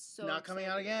drama. I'm so not coming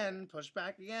out excited. again. Pushed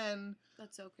back again.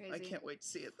 That's so crazy. I can't wait to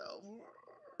see it though.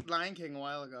 Lion King a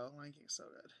while ago. Lion King's so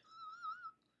good.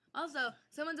 Also,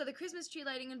 someone said the Christmas tree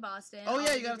lighting in Boston. Oh All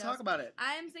yeah, the you gotta details. talk about it.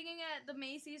 I'm singing at the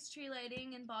Macy's tree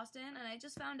lighting in Boston, and I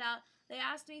just found out they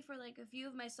asked me for like a few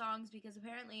of my songs because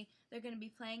apparently they're going to be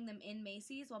playing them in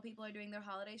Macy's while people are doing their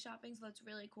holiday shopping, so that's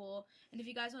really cool. And if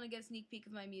you guys want to get a sneak peek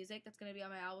of my music that's going to be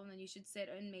on my album, then you should sit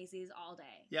in Macy's all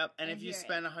day. Yep, and if you hear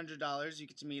spend $100, you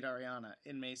get to meet Ariana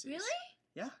in Macy's. Really?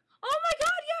 Yeah. Oh my god,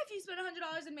 yeah, if you spend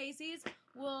 $100 in Macy's,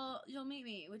 well, you'll meet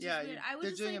me, which Yeah, is weird. I would they're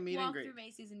just doing a like meet and walk greet. through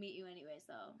Macy's and meet you anyway,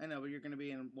 so. I know, but you're gonna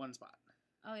be in one spot.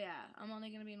 Oh yeah, I'm only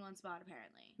going to be in one spot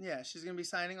apparently. Yeah, she's gonna be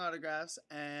signing autographs,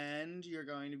 and you're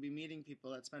going to be meeting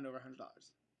people that spend over $100.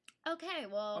 Okay,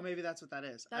 well, Or maybe that's what that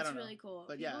is. I that's don't know. really cool.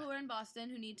 But People yeah. who are in Boston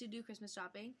who need to do Christmas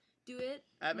shopping, do it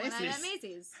At one night Macy's. at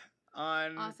Macy's.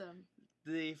 On Awesome.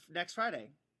 the next Friday,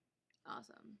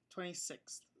 Awesome.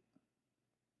 26th.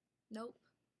 Nope.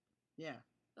 Yeah,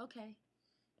 Okay.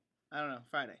 I don't know.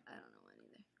 Friday. I don't know when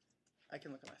either. I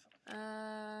can look at my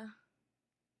phone.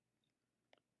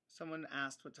 Someone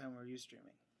asked what time were you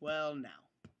streaming. Well, now.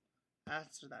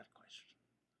 Answer that question.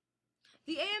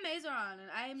 The AMAs are on, and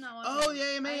I am not watching. Oh, the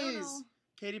I don't AMAs! know.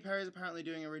 Katy Perry is apparently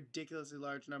doing a ridiculously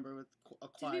large number with a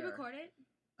choir. Did we record it?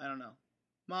 I don't know.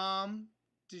 Mom,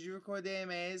 did you record the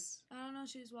AMAs? I don't know.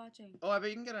 She was watching. Oh, I bet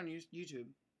you can get on YouTube.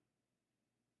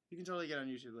 You can totally get on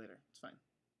YouTube later. It's fine.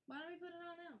 Why don't we put it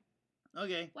on now?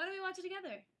 Okay. Why don't we watch it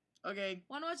together? Okay.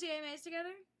 Want to watch the AMAs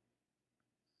together?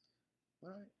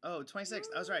 What? Oh, 26th.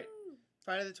 I was right. Woo!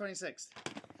 Friday the 26th.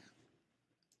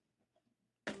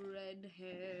 Red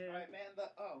hair. Alright, man.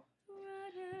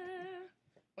 Red hair.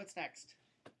 What's next?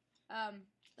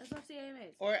 Let's watch the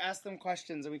AMAs. Or ask them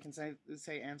questions and we can say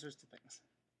answers to things.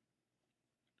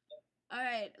 All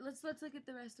right, let's look at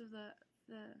the rest of the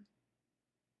things.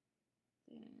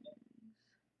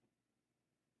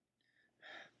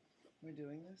 We're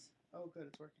doing this? Oh, good.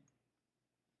 It's working.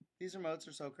 These remotes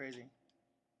are so crazy.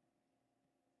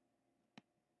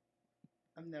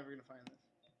 I'm never going to find this.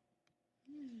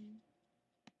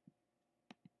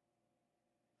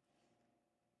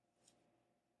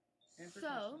 And for So,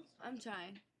 questions. I'm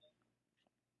trying.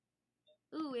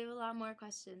 Ooh, we have a lot more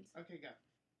questions. Okay, go.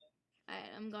 Alright,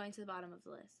 I'm going to the bottom of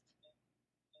the list.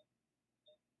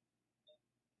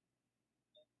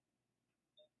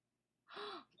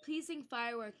 Please sing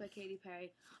Firework by Katy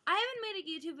Perry. I haven't made a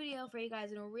YouTube video for you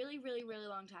guys in a really, really, really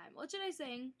long time. What should I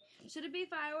sing? Should it be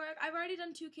Firework? I've already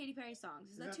done 2 Katy Perry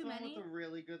songs. Is that too the many? one with the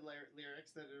really good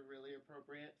lyrics that are really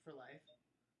appropriate for life?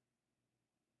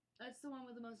 That's the one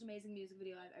with the most amazing music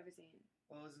video I've ever seen.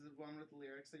 Well, is it the one with the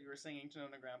lyrics that you were singing to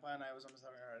Nona Grandpa and I was almost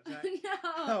having a heart attack?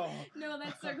 No, Oh. no,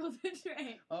 that's Circle the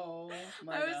Drain. Oh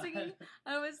my I was god.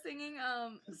 singing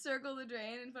Circle the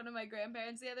Drain in front of my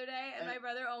grandparents the other day, and my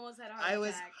brother almost had a heart I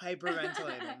was attack.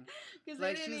 hyperventilating. Because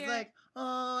Like she's like,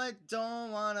 oh, I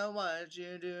don't wanna watch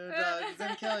you do drugs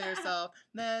and kill yourself,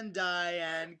 then die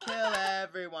and kill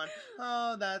everyone.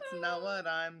 Oh, that's not what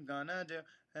I'm gonna do.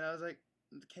 And I was like,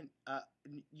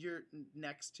 you're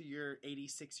next to your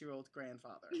 86-year-old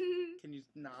grandfather. Can you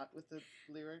not with the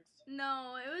lyrics?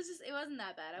 No, it wasn't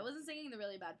that bad. I wasn't singing the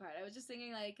really bad part. I was just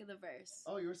singing like the verse.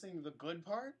 Oh, you were singing the good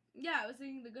part? Yeah, I was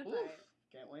singing the good Oof. part.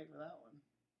 Can't wait for that one.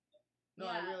 No,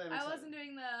 yeah, I really am I excited. wasn't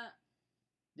doing the.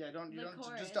 Yeah, don't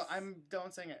chorus.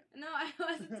 don't sing it. No, I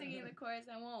wasn't singing the chorus.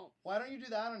 I won't. Why don't you do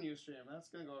that on Ustream? That's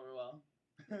gonna go over well.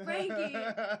 Frankie.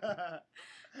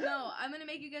 No, I'm gonna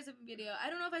make you guys a video. I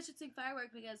don't know if I should sing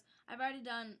Firework because I've already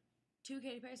done 2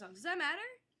 Katy Perry songs. Does that matter?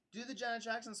 Do the Janet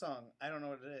Jackson song. I don't know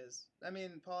what it is. I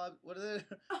mean, Paula, what is it?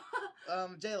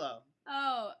 J-Lo.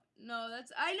 Oh, no,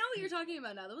 I know what you're talking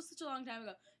about now. That was such a long time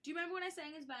ago. Do you remember when I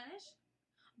sang in Spanish?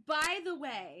 By the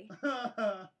way,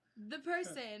 the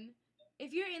person,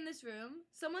 if you're in this room,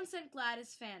 someone sent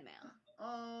Gladys fan mail.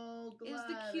 Oh, It Gladys. was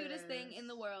the cutest thing in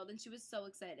the world, and she was so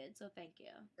excited, so thank you.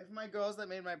 If my girls that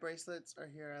made my bracelets are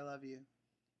here, I love you.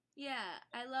 Yeah,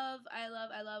 I love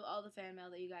all the fan mail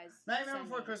that you guys Nightmare send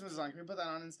Before me. Christmas is on. Can we put that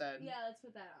on instead? Yeah, let's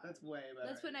put that on. That's way better.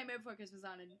 Let's put Nightmare Before Christmas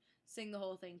on and sing the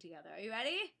whole thing together. Are you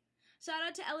ready? Shout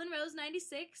out to Ellen Rose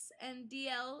 96 and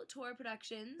DL Tour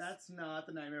Productions. That's not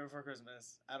The Nightmare Before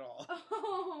Christmas at all.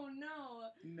 Oh no.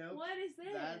 Nope. What is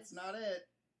this? That's not it.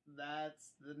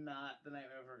 That's not The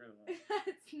Nightmare Before Christmas.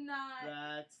 That's not.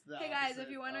 That's the Hey guys, if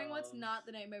opposite you're wondering what's of- not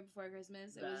The Nightmare Before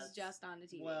Christmas, it was just on the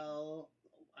TV. Well,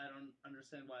 I don't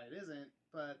understand why it isn't,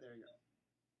 but there you go.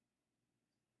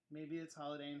 Maybe it's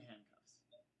Holiday in Handcuffs.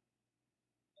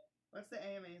 What's the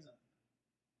AMAs on?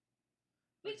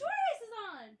 Victorious is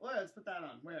on. Well, let's put that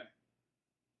on. Where?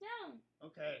 Down.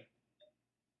 Okay.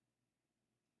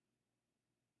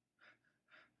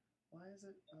 Why is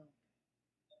it? Oh,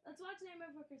 Let's watch Nightmare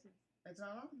Before Christmas. it's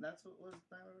not on. That's what was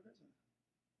Nightmare Before Christmas.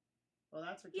 Well,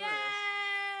 that's Victorious.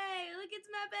 Yay! Look, it's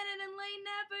Matt Bennett and Lane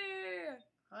Nepper.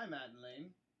 Hi, Matt and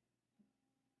Lane.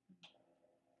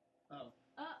 Oh.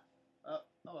 Oh.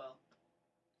 Oh well.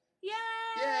 Yay!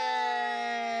 Yay!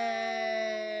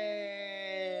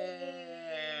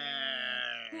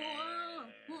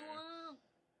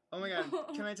 Oh my god,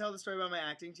 can I tell the story about my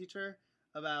acting teacher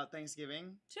about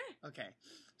Thanksgiving? Sure. Okay,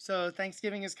 so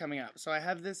Thanksgiving is coming up. So I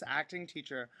have this acting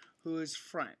teacher who is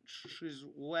French. She's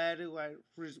really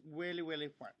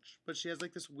French. But she has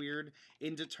like this weird,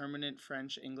 indeterminate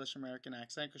French, English, American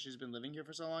accent because she's been living here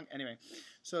for so long. Anyway,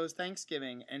 so it's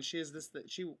Thanksgiving and she has this,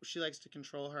 she likes to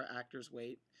control her actor's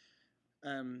weight.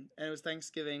 And it was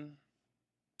Thanksgiving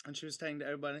and she was saying to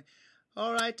everybody,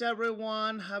 all right,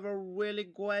 everyone, have a really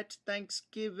great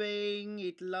Thanksgiving.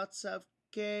 Eat lots of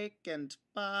cake and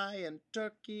pie and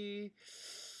turkey.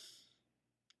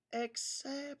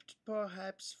 Except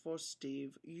perhaps for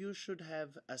Steve, you should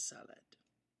have a salad.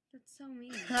 That's so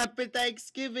mean. Happy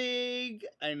Thanksgiving!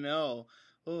 I know.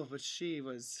 Oh, but she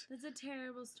was... That's a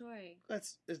terrible story.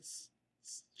 It's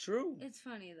true. It's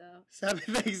funny, though. It's Happy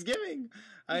Thanksgiving.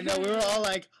 I know, we were all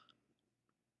like...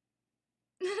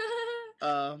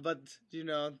 but, you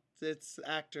know, it's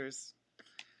actors.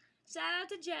 Shout out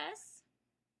to Jess.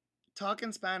 Talk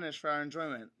in Spanish for our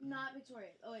enjoyment. Not Victoria.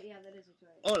 Oh, wait, yeah, that is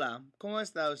Victoria. Hola, ¿cómo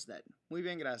está usted? Muy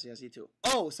bien, gracias. Y tú?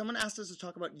 Oh, someone asked us to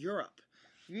talk about Europe.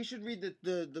 We should read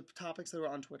the topics that were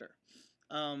on Twitter.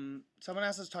 Someone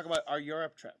asked us to talk about our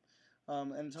Europe trip.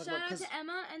 And talk Shout about, out to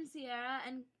Emma and Sierra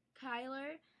and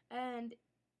Kyler and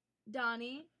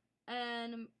Donnie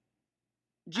and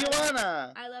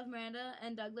Giovanna! I Love Miranda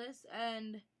and Douglas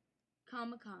and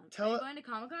Comic-Con. Tell Are you it- going to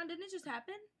Comic-Con? Didn't it just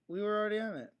happen? We were already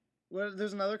on it. What,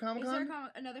 there's another Is Comic-Con?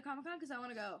 there another Comic-Con? Because I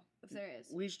want to go, if there is.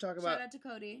 We should talk about... Shout out to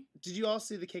Cody. Did you all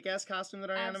see the kick-ass costume that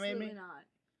Ariana made me?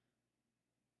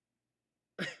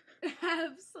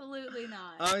 Absolutely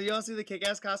not. You all see the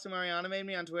kick-ass costume Ariana made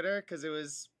me on Twitter? Because it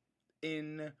was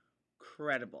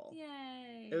incredible.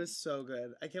 Yay. It was so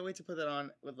good. I can't wait to put that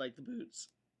on with, like, the boots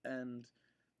and...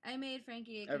 I made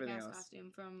Frankie a Everything kick-ass else. costume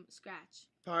from scratch.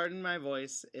 Pardon my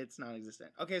voice, it's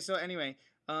non-existent. Okay, so anyway,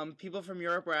 people from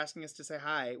Europe were asking us to say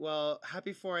hi. Well,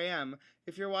 happy 4 a.m.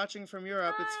 If you're watching from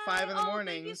Europe, it's 5 in the Hi. Oh,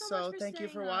 morning. thank you so much for thank you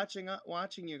for staying up.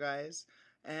 watching you guys,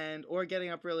 or getting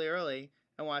up really early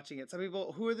and watching it. Some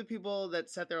people, who are the people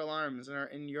that set their alarms and are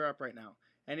in Europe right now?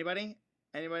 Anybody?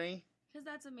 Anybody? Because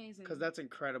that's amazing. Because that's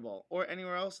incredible. Or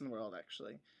anywhere else in the world,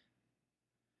 actually.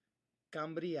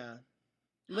 Cambria.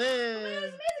 Oh my God, Liz. there's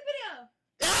a music video!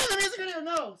 Ah, the music video!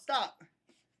 No, stop.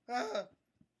 Ah.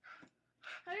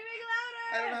 How do you make it louder?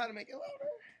 I don't know how to make it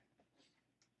louder.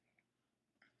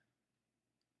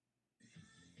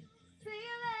 So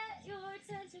you let your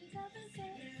attention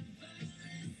compensate.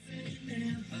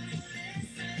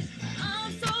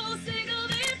 I'm so sick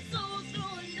of it, so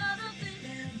throw another thing.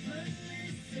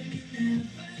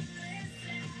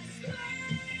 Scream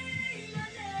my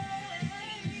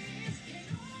name, can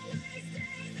always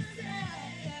stay the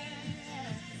same.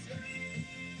 Scream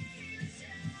and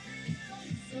shout.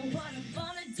 So what I'm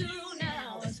gonna do now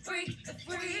is break the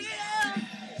freedom.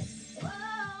 Whoa.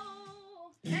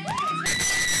 Hey, I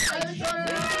can't wait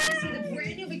to see the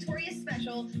brand new Victoria's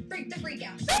special, Freak the Freak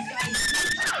Out. It's got a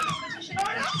huge competition. Oh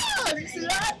no! Did you see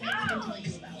that? I can tell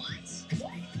you about.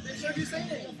 What? They showed you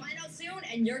singing. You'll find out soon,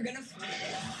 and you're gonna freak.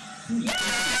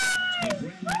 A brand new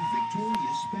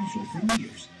Victoria's special for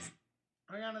years.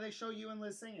 Ariana, they show you and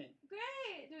Liz singing.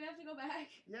 Great! Do we have to go back?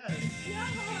 Yes. No!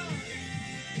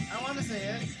 I want to say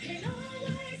it. Can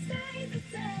always stay the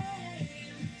same.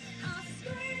 I'll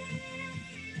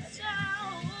scream,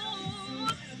 shout.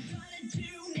 What I'm gonna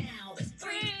do now is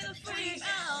free the freak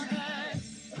out.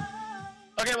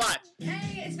 Okay, watch.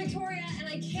 Hey, it's Victoria, and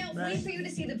I can't wait for you to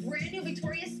see the brand new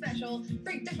Victoria's special,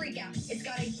 Freak the Freak Out. It's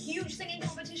got a huge singing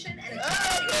competition, and it's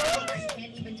I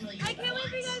can't even tell you I can't wait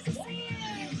for you guys to see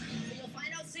it. You'll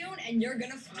find out soon, and you're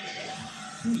gonna freak.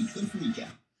 Freak the Freak Out.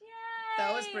 Yay!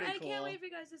 That was pretty I cool. can't wait for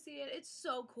you guys to see it. It's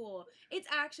so cool. It's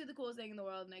actually the coolest thing in the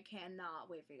world, and I cannot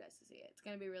wait for you guys to see it. It's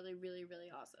gonna be really, really,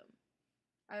 really awesome.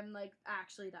 I'm like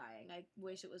actually dying. I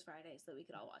wish it was Friday so that we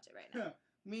could all watch it right now.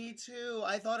 Me too.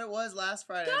 I thought it was last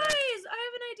Friday. Guys, I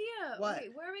have an idea. What?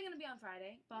 Wait, where are we gonna be on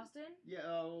Friday? Boston?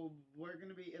 Yeah, we're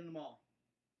gonna be in the mall.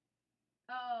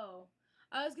 Oh.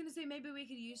 I was gonna say maybe we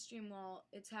could Ustream while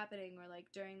it's happening or like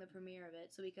during the premiere of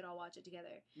it so we could all watch it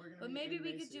together. But maybe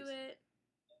we could do it.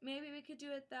 Maybe we could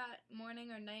do it that morning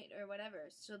or night or whatever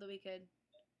so that we could.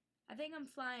 I think I'm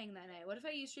flying that night. What if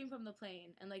I Ustream from the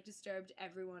plane and like disturbed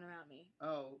everyone around me?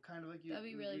 Oh, kind of like you. That'd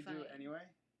be really we funny. do it anyway.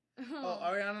 Oh,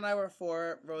 Ariana and I were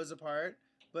 4 rows apart,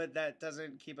 but that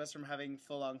doesn't keep us from having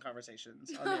full-on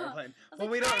conversations on the airplane. But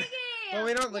we don't. But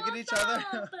we don't look at each other.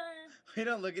 We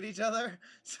don't look at each other,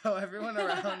 so everyone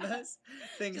around us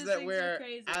thinks that we're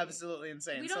absolutely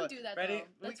insane. We don't do that, though.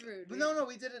 That's rude. No,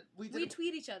 we did it. We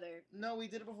tweet each other. No, we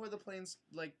did it before the planes,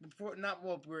 like, before, not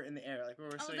while we were in the air, like, we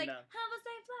were sitting down. Have a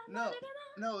safe flight.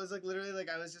 No, it was, like, literally, like,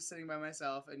 I was just sitting by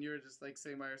myself, and you were just, like,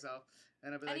 sitting by yourself,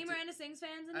 and I'd be like... Any Miranda Sings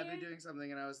fans in here? I'd be doing something,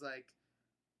 and I was like,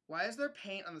 why is there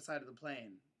paint on the side of the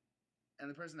plane? And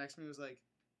the person next to me was like...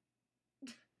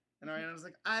 And Ariana was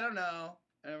like, I don't know.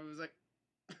 And everyone was like...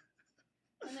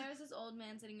 And there was this old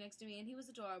man sitting next to me, and he was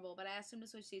adorable, but I asked him to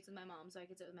switch seats with my mom so I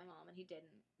could sit with my mom, and he didn't.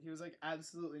 He was like,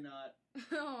 absolutely not.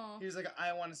 Oh. He was like,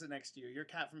 I want to sit next to you. You're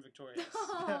Cat from Victorious.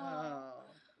 Oh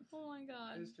my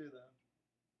god. It's true, though.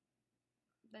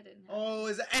 That didn't happen. Oh,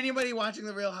 is anybody watching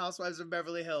The Real Housewives of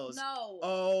Beverly Hills? No.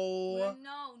 Oh.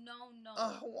 No.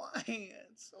 Oh, why?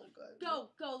 It's so good.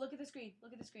 Go. Look at the screen.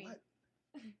 Look at the screen. What?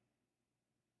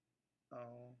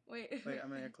 Oh. Wait, I'm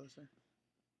gonna get closer.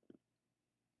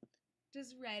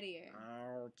 Just readier.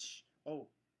 Ouch. Oh.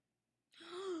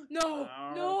 No.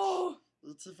 Ouch. No.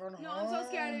 It's a fun home. No, I'm so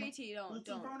scared of ET. Don't. It's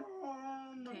a fun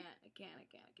home. I can't.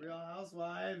 Real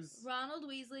Housewives. Ronald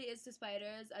Weasley is to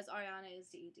Spiders as Ariana is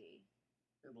to ED.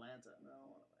 Atlanta. No, I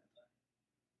want Atlanta.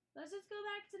 Let's just go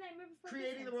back to Nightmare Before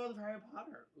Creating Christmas. the World of Harry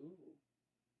Potter. Ooh.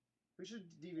 We should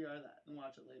DVR that and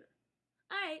watch it later.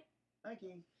 Alright.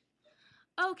 Mikey.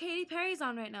 Oh, Katy Perry's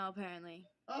on right now, apparently.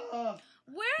 Oh.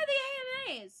 Where are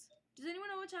the AMAs? Does anyone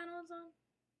know what channel it's on?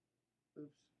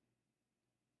 Oops.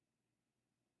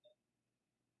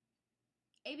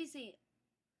 ABC.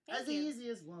 As the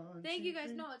easiest one. Thank you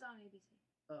guys. No, it's on ABC.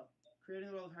 Oh. Creating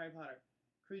the World of Harry Potter.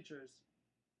 Creatures.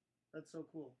 That's so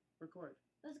cool. Record.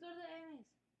 Let's go to the AMAs.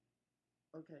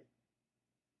 Okay.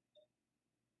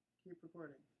 Keep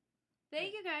recording.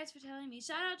 Thank you guys for telling me.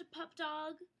 Shout out to Pup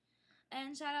Dog.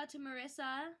 And shout out to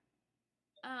Marissa.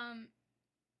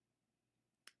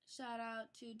 Shout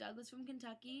out to Douglas from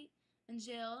Kentucky. And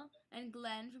Jill. And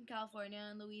Glenn from California.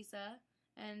 And Louisa.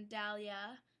 And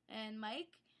Dahlia. And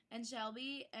Mike. And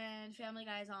Shelby. And Family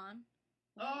Guy's on.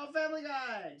 Oh, Family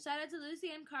Guy! Shout out to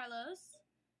Lucy and Carlos.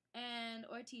 And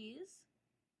Ortiz.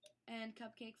 And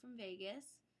Cupcake from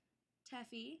Vegas.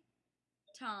 Teffy.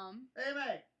 Tom. Hey,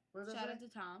 mate! What does that Shout say? out to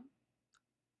Tom.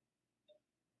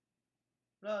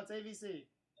 No, it's ABC.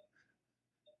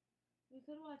 We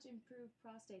could watch Improved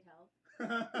Prostate Health.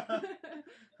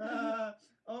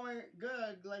 Oh my,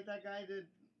 good. Like that guy did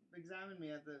examine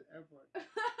me at the airport.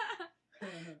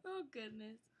 Oh,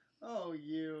 goodness. Oh,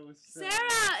 you.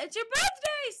 Sarah, it's your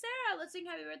birthday, Sarah. Let's sing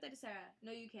happy birthday to Sarah.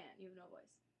 No, you can't. You have no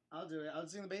voice. I'll do it. I'll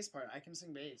sing the bass part. I can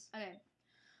sing bass. Okay.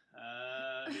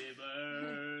 Happy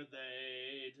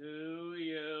birthday to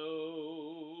you.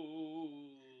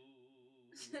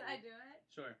 Should I do it?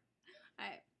 Sure.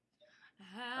 Alright.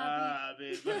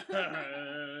 Happy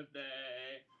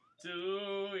birthday to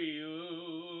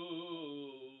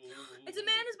you. It's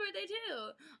Amanda's birthday,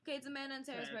 too. Okay, it's Amanda and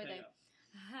Sarah's birthday.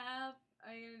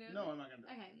 Are you gonna do it? No, I'm not gonna do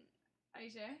it. Okay. Are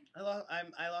you sure?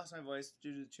 I lost my voice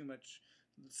due to too much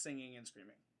singing and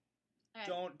screaming.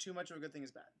 Right. Too much of a good thing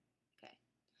is bad. Okay.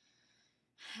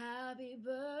 Happy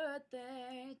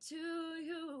birthday to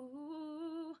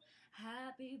you.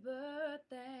 Happy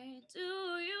birthday to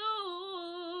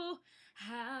you.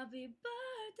 Happy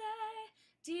birthday,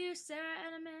 dear Sarah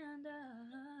and Amanda.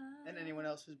 And anyone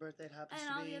else whose birthday it happens to be.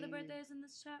 And all the other birthdays in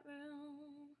this chat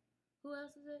room. Who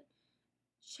else is it?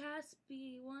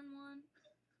 Chaspy11.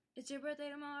 It's your birthday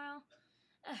tomorrow.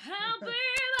 A happy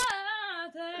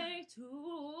birthday to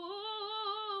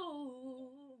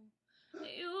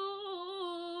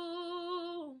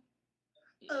you.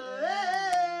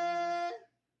 Yeah.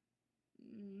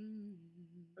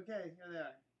 Okay, here they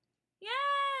are. Yay!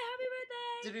 Happy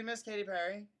birthday! Did we miss Katy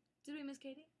Perry? Did we miss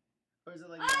Katy? Or is it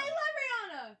like... I love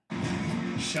Rihanna!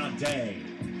 Sade.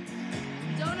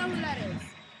 Don't know who that is.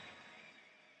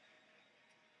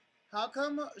 How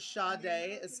come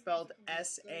Sade is spelled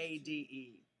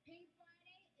S-A-D-E? Pink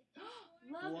Friday,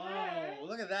 Love Whoa, her.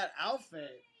 look at that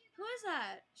outfit. Who is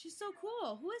that? She's so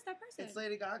cool. Who is that person? It's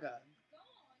Lady Gaga.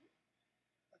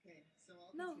 Okay, so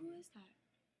I'll No, continue. who is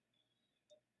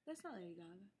that? That's not Lady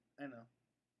Gaga. I know.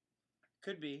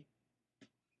 Could be.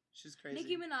 She's crazy.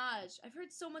 Nicki Minaj. I've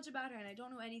heard so much about her, and I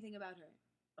don't know anything about her.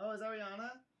 Oh, is that Ariana?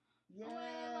 Yay! Oh,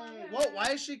 I love her. Whoa, why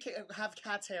does she have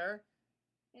cat's hair?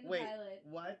 In the Wait, pilot.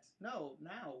 what? No,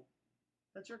 now.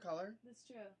 That's your color. That's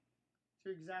true. It's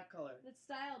your exact color. That's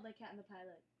styled like Cat in the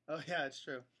Pilot. Oh, yeah, it's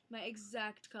true. My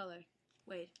exact color.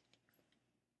 Wait.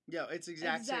 Yo, it's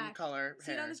exact same Exact. color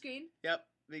See it hair. on the screen? Yep,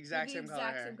 the exact The same color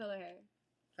exact hair. same color hair.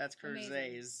 That's Amazing.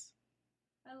 Curze's.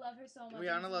 I love her so much.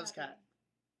 Rihanna I'm so loves happy. Cat.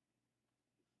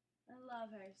 I love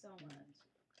her so much.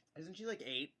 Isn't she like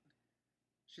 8?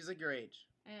 She's like your age.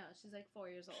 I know, she's like 4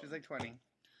 years old. She's like 20.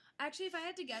 Actually, if I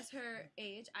had to guess her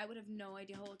age, I would have no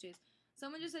idea how old she is.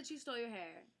 Someone just said she stole your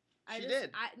hair. She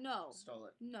did. No. Stole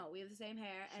it. No, we have the same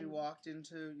hair. She And walked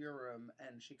into your room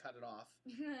and she cut it off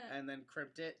and then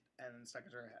crimped it and then stuck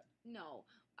it to her head. no.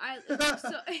 I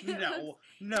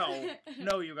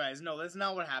No, you guys, no, that's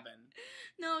not what happened.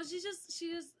 No, she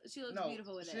looks No,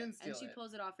 beautiful with she it, didn't and steal she it.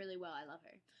 pulls it off really well. I love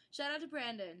her. Shout out to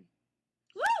Brandon.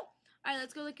 Woo! All right,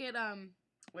 let's go look at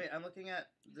Wait, I'm looking at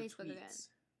the Facebook tweets. again.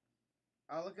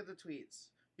 I'll look at the tweets.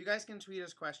 You guys can tweet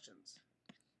us questions.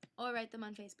 or write them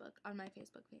on Facebook on my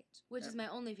Facebook page, which Yep. is my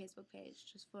only Facebook page,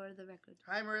 just for the record.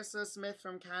 Hi, Marissa Smith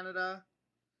from Canada.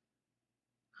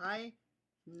 Hi,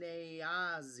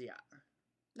 Nyasia.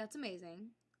 That's amazing.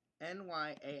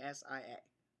 Nyasia.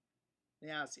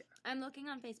 Nyasia. I'm looking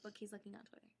on Facebook. He's looking on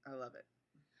Twitter. I love it.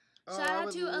 Shout I out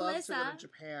would to love to go Alyssa. to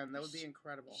Japan. That would be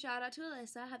incredible. Shout out to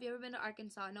Alyssa. Have you ever been to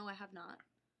Arkansas? No, I have not.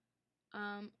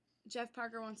 Jeff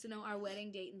Parker wants to know our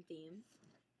wedding date and theme.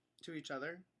 To each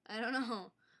other? I don't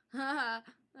know.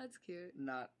 That's cute.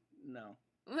 No.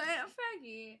 Wait,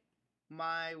 Frankie.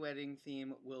 My wedding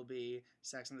theme will be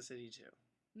Sex and the City 2.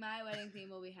 My wedding theme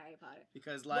will be Harry Potter.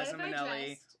 Because What Liza if I Minnelli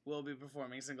dressed- will be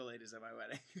performing Single Ladies at my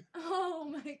wedding. Oh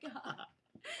my god.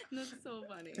 That's so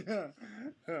funny.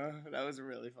 That was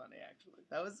really funny, actually.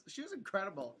 She was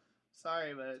incredible.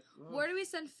 Sorry, but Where do we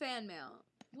send fan mail?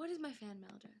 What is my fan mail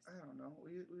address? I don't know.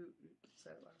 We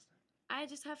said it last time. I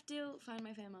just have to find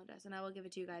my fan mail address and I will give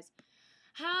it to you guys.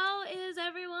 How is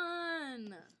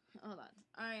everyone? Hold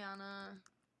on. Ariana.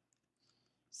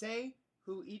 Say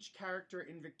who each character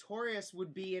in Victorious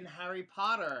would be in Harry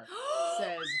Potter.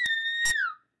 says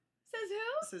Says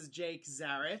who? says Jake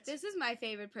Zarrett. This is my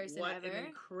favorite person What ever. an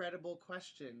incredible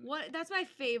question. What? That's my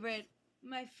favorite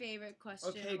question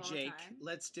Okay, of all Jake, time.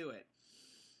 let's do it.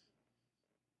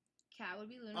 Cat would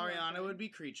be Luna Ariana Lovegood. would be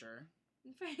Creature.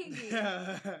 Frankie.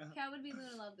 Cat Cat would be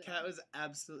Luna Lovegood. was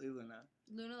absolutely Luna.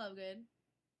 Luna Lovegood.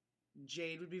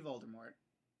 Jade would be Voldemort.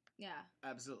 Yeah.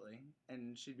 Absolutely.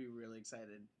 And she'd be really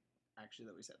excited, actually,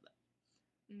 that we said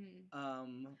that.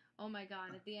 hmm Oh my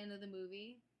god! At the end of the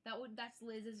movie, that's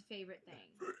Liz's favorite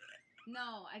thing.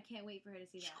 No, I can't wait for her to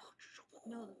see that.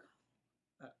 No,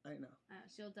 I know.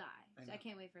 she'll die. I So know. I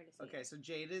can't wait for her to see Okay, it. so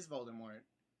Jade is Voldemort.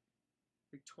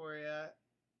 Victoria,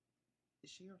 is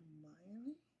she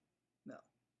Hermione? No.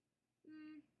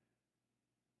 Mm,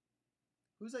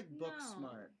 Who's like book No.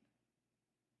 smart?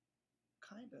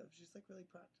 Kind of. She's like really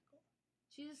practical.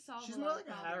 she just solves She's a more lot like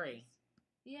of a problems. Harry.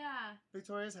 Yeah,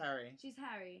 Victoria's Harry. she's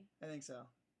Harry. I think so.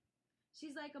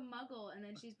 She's like a muggle, and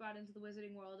then she's brought into the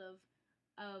wizarding world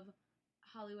of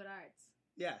Hollywood arts.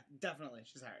 Yeah, definitely.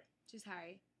 She's Harry. She's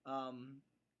Harry. Mm.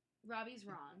 Robbie's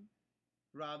Ron.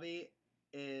 Robbie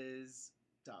is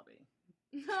Dobby.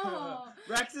 No.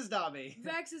 Rex is Dobby.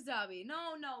 Rex is Dobby.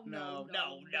 No. No.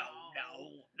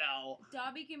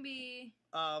 Dobby can be.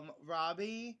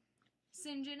 Robbie.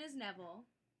 St. John is Neville.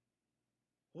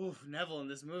 Oof, Neville in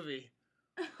this movie.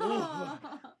 Oh,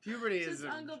 Puberty just is.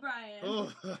 Uncle Brian.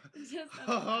 Oh. Just Uncle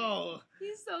Brian. Oh.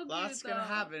 He's so cute. Lots gonna though.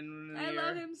 happen in the I year.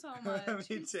 love him so much.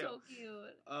 Me He's too. so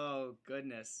cute. Oh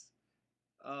goodness.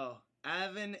 Oh,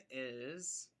 Evan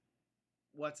is.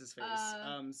 What's his face?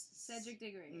 Cedric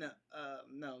Diggory.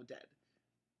 No, dead.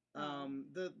 Oh.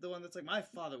 The one that's like, my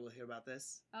father will hear about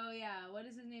this. Oh yeah, what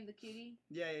is his name? The cutie.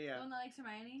 Yeah. The one that likes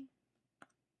Hermione.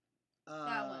 Uh,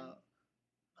 That one.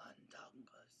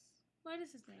 Mundungus. What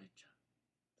is his name?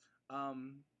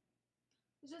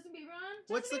 Is Justin Bieber on?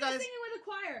 What's Justin the Bieber's guy's- singing with a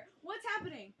choir. What's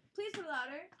happening? Please put it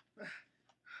louder.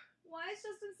 Why is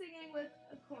Justin singing with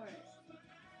a chorus?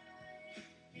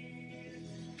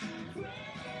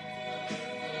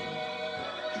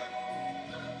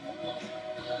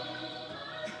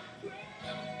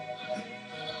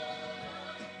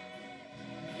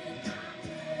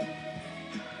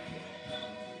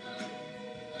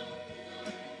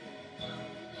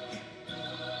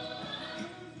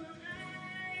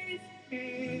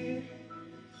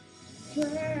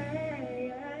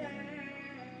 Pray.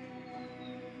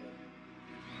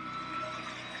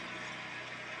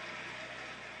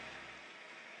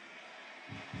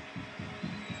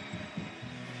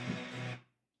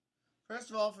 First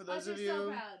of all, for those of you, So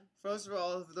proud. first of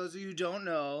all, for those of you who don't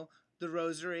know, the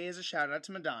rosary is a shout out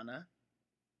to Madonna.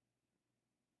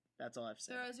 That's all I've The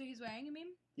said. rosary he's wearing, you mean?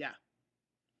 Yeah,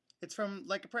 it's from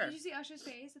Like a Prayer. Did you see Usher's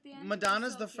face at the end?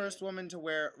 Madonna's So the cute. first woman to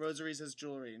wear rosaries as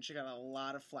jewelry, and she got a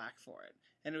lot of flack for it.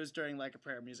 And it was during Like a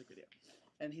Prayer music video,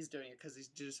 and he's doing it because he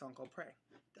did a song called "Pray."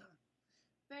 Duh.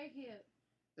 Very cute.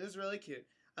 It was really cute.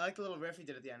 I like the little riff he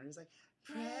did at the end. He was like,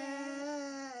 "Pray."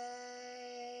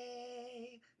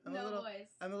 I'm No a little,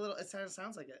 voice. I'm a little. It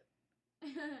sounds like it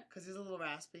because he's a little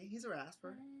raspy. He's a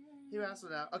rasper. He rasped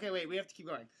it out. Okay, wait. We have to keep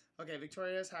going. Okay,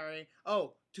 Victoria's Harry.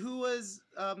 Oh, who was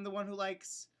the one who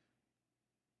likes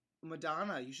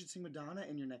Madonna? You should sing Madonna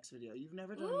in your next video. You've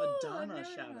never done Ooh, a I've Madonna never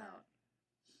shout done out.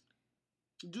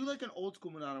 Do like an old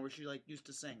school Madonna where she like used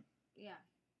to sing. Yeah.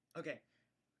 Okay,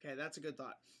 that's a good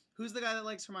thought. Who's the guy that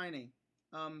likes Hermione?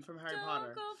 From Harry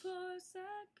Potter. Go for a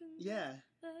second, Yeah.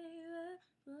 baby,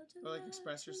 Or like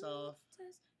Express Yourself.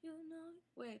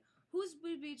 Wait, who's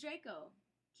would be Draco?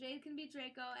 Jade can be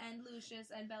Draco and Lucius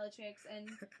and Bellatrix and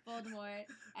Voldemort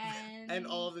And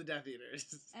all of the Death Eaters.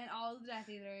 and all the Death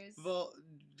Eaters.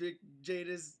 Jade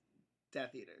is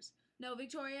Death Eaters. No,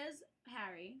 Victoria's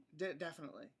Harry.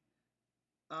 Definitely.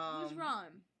 Who's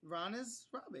Ron? Ron is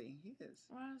Robbie. He is.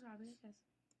 Ron is Robbie. Yes.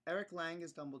 Eric Lang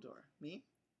is Dumbledore. Me?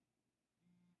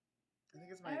 I think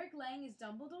it's my... Eric Lang is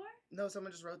Dumbledore? No,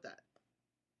 someone just wrote that.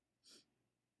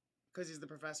 Because he's the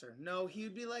professor. No, he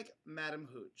would be like Madam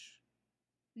Hooch.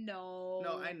 No.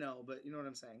 No, I know, but you know what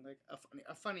I'm saying. Like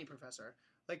a funny professor.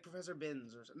 Like Professor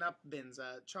Binns or not Binns,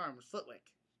 Charms,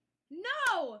 Flitwick.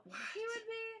 No! What? He would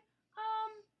be,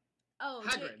 oh,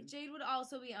 Hagrid. Jade would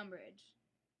also be Umbridge.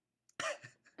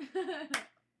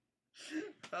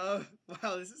 Oh,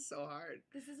 wow, this is so hard.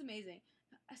 This is amazing.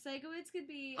 Psychowitz could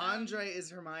be, Andre is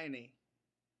Hermione.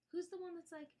 who's the one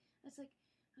that's like,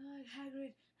 oh,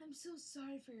 Hagrid, I'm so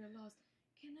sorry for your loss.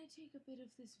 Can I take a bit of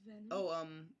this venom? Oh,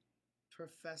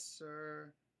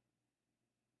 Professor...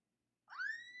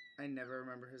 I never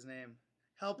remember his name.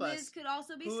 Help Liz us. could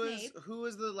also be Who Snape. who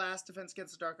was the last Defense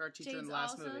Against the Dark Art teacher Jade's in the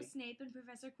last also movie? Snape and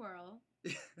Professor Quirrell.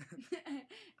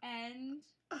 And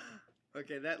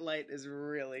Okay, that light is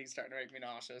really starting to make me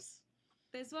nauseous.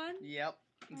 this one? Yep.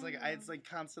 It's like I know. it's like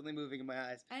constantly moving in my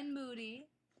eyes. And Moody.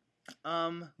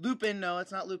 Lupin, no,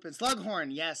 it's not Lupin. Slughorn,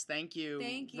 yes, thank you.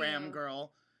 Thank you. Ram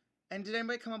girl. And did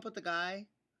anybody come up with the guy?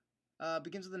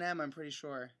 Begins with an M, I'm pretty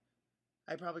sure.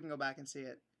 I probably can go back and see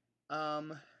it.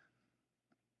 Come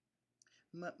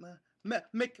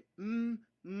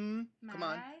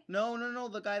on. No,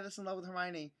 the guy that's in love with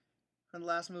Hermione from the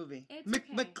last movie. It's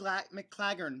okay.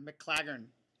 McClagern.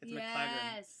 It's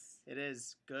Yes. McClagern. It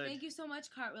is good. Thank you so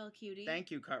much, Cartwheel Cutie. Thank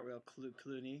you, Cartwheel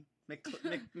Clooney.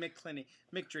 McClinney.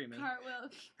 McDreamy. Cartwheel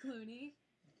Clooney.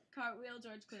 Cartwheel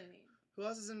George Clooney. Who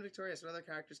else is in Victorious? What other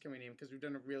characters can we name? Because we've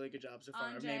done a really good job so far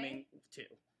of Andre? naming 2.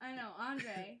 I know,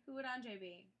 Andre. Who would Andre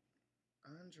be?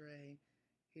 Andre,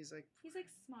 he's like He's like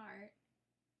smart.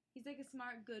 He's like a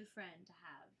smart, good friend to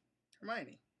have.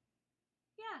 Hermione.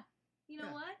 Yeah. You know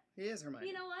Yeah. what? He is Hermione.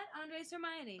 You know what? Andre's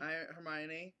Hermione.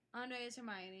 Hermione, Andre is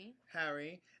Hermione.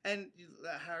 Harry, and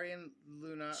Harry and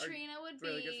Luna Trina would are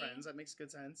really be good friends. That makes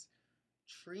good sense.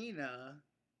 Trina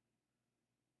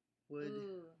would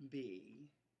Ooh. be.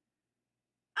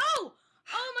 Oh!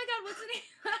 Oh my God! What's the name?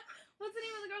 What's the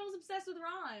name of the girl who's obsessed with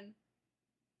Ron?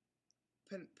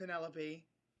 Penelope.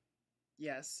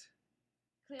 Yes.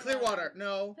 Clearwater. Clearwater.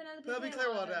 No. Penelope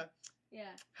Clearwater.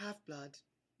 Yeah. Half blood.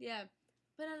 Yeah.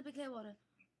 Penelope Clearwater.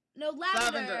 No,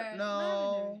 Lavender.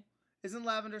 No. Isn't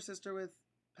Lavender sister with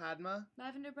Padma?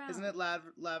 Lavender Brown. Isn't it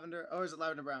Lavender? Oh, is it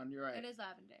Lavender Brown? You're right. It is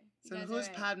Lavender. You So guys who's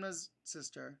are right. Padma's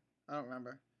sister? I don't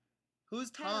remember. Who's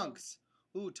Petal. Tonks?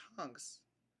 Ooh, Tonks.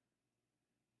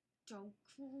 Don't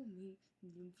call me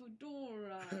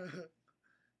Nymphadora.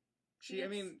 She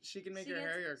can make her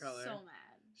hair your color. So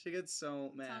mad. She gets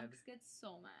so mad. Tonks gets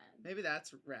so mad. Maybe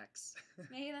that's Rex.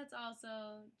 Maybe that's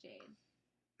also Jade.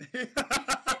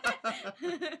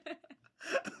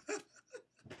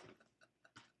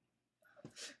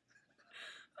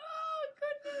 Oh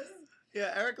goodness.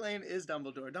 Yeah, Eric Lane is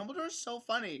Dumbledore. Dumbledore's so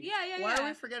funny. Yeah. Why are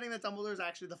we forgetting that Dumbledore's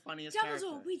actually the funniest character?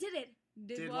 Dumbledore, we did it.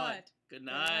 Did what? Good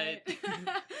night.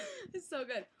 It's so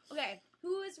good. Okay,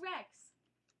 who is Rex?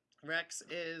 Rex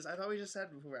is... I thought we just said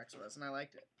who Rex was, and I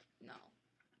liked it. No.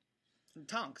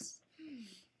 Tonks. He's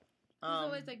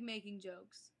always like making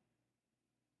jokes.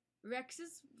 Rex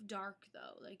is dark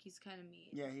though, like he's kind of mean.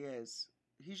 Yeah, he is.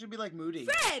 He should be like Moody.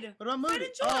 Fred! What about Moody? Fred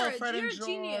and George! Oh, Fred You're and a George.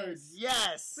 genius.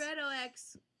 Yes. Fred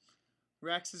OX.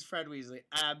 Rex is Fred Weasley.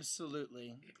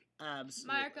 Absolutely.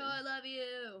 Absolutely. Marco, I love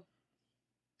you.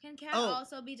 Can Cat Oh,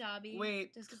 also be Dobby?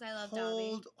 Wait. Just because I love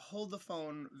Dobby. Hold the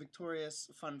phone. Victorious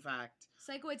fun fact.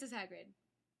 Psychoids is Hagrid.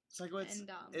 Psychoids And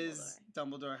is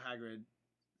Dumbledore, Hagrid,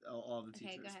 all the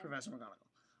Okay, teachers, go ahead. Professor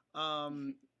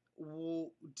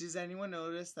McGonagall. Does anyone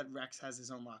notice that Rex has his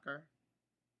own locker?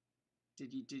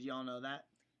 Did y'all know that?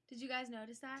 Did you guys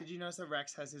notice that? Did you notice that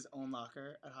Rex has his own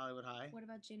locker at Hollywood High? What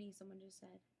about Ginny? Someone just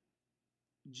said.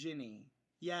 Ginny.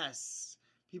 Yes.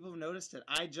 People have noticed it.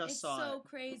 I just saw it. It's so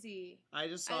crazy. I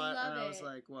just saw it love and I was it.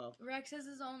 like, whoa. Rex has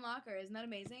his own locker. Isn't that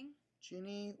amazing?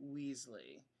 Ginny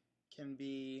Weasley can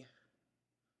be...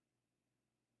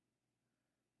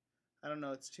 I don't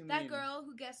know, it's too mean. That girl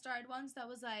who guest starred once that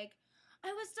was like, I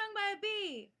was stung by a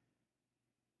bee.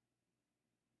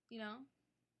 You know?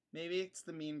 Maybe it's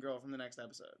the mean girl from the next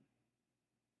episode.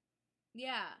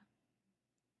 Yeah.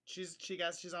 She's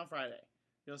on Friday.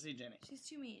 You'll see Ginny. She's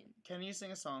too mean. Can you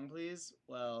sing a song, please?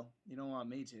 Well, you don't want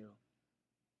me to.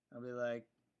 I'll be like,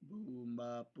 boom,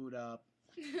 bop, boot up.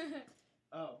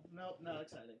 Oh, nope, not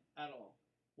exciting at all.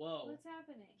 Whoa. What's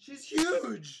happening? She's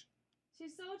huge!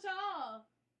 She's so tall.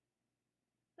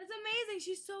 That's amazing.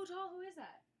 She's so tall. Who is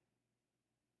that?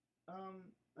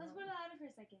 Let's put it louder for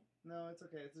a second. No, it's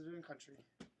okay. It's doing country.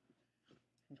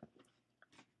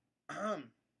 I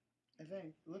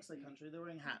think. It looks like country. They're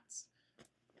wearing hats.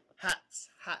 Hats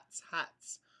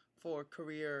for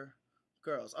career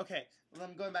girls. Okay, well,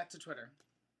 I'm going back to Twitter.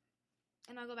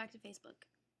 And I'll go back to Facebook.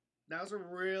 That was a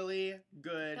really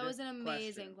good That was an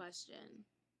amazing question.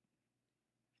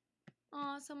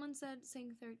 Aw, someone said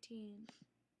sing 13.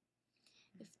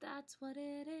 If that's what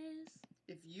it is.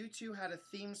 If you two had a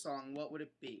theme song, what would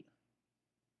it be?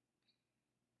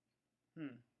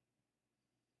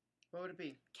 What would it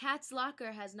be? Cat's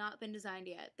Locker has not been designed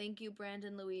yet. Thank you,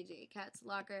 Brandon Luigi. Cat's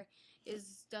Locker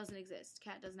doesn't exist.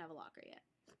 Cat doesn't have a locker yet.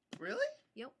 Really?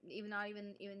 Yep. Not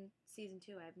even season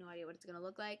 2. I have no idea what it's gonna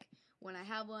look like. When I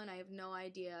have one, I have no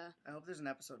idea. I hope there's an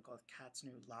episode called Cat's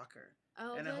New Locker.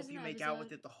 Oh, And I hope you make out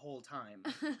with it the whole time.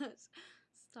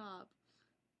 Stop.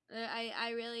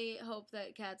 I really hope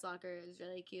that Cat's Locker is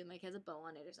really cute and like has a bow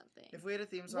on it or something. If we had a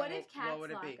theme song, what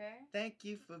would it be? Thank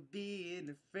you for being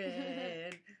a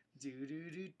friend.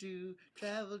 Do.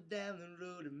 Travel down the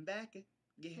road and back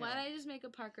again. Why don't I just make a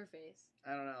Parker face?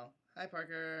 I don't know. Hi,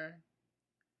 Parker.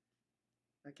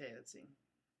 Okay, let's see.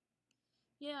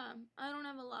 Yeah, I don't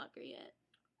have a locker yet.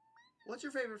 What's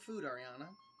your favorite food, Ariana?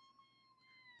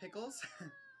 Pickles?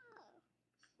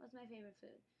 What's my favorite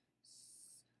food?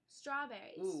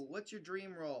 Strawberries. Ooh, what's your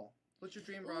dream role? What's your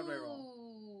dream Broadway role?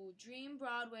 Ooh, dream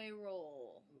Broadway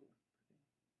role. Ooh.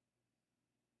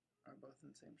 Are both in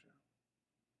the same show?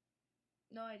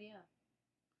 No idea.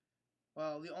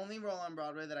 Well, the only role on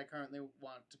Broadway that I currently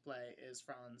want to play is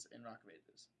Franz in Rock of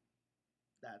Ages.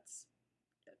 That's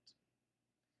it.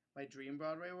 My dream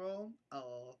Broadway role?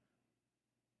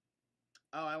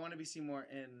 I want to be Seymour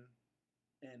in.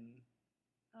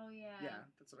 Oh yeah. Yeah,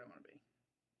 that's what I want to be.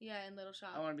 Yeah, in Little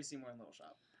Shop. I want to be Seymour in Little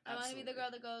Shop. I want to be the girl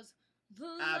that goes. The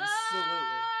Absolutely.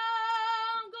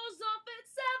 alarm goes off at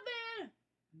 7.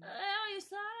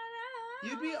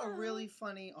 You'd be a really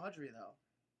funny Audrey though,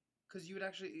 because you would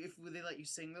actually, if they let you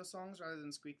sing those songs rather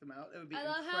than squeak them out, it would be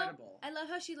incredible. I love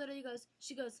how she literally goes.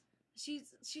 She's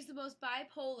the most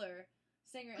bipolar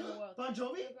singer in the world. Bon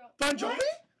Jovi? Bon Jovi?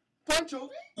 Bon Jovi?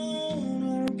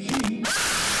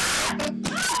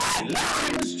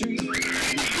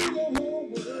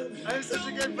 I'm such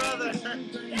a good brother.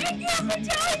 Thank you for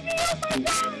telling me. Oh my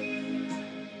god.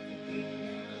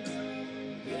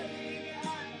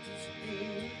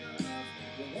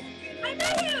 I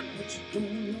met him.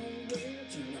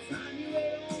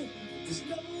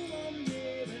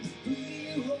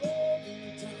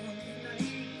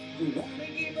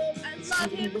 I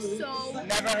love him so much.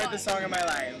 Never heard the song in my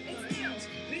life.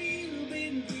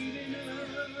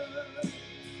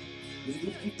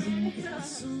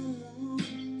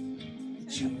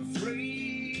 You're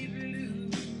afraid to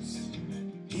lose.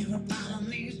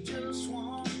 Everybody just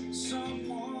wants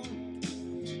someone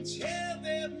to tell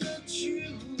them the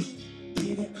truth.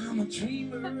 Baby, I'm a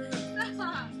dreamer,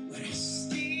 but I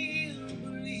still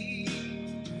believe.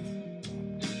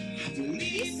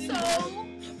 He's so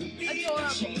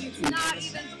adorable. It's not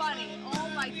even funny. Oh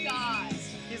my god.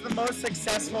 He's the most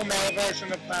successful male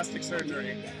version of plastic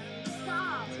surgery.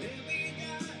 Stop.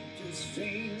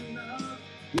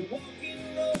 You're walking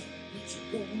low, but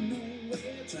you're going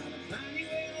nowhere. Trying to find your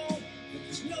way home, but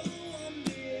there's no one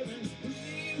there. And who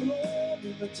you hold,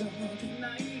 the dark at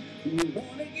night. You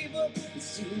wanna give up and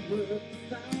see what the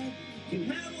fight can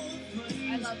have all the I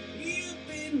flames love him. you've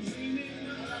been dreaming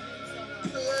I of. love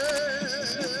him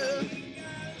so much.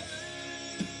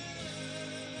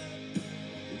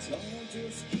 It's all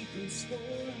just keeping score.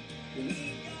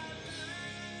 We got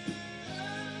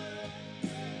love.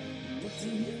 What do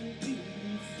you do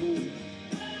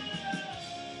for?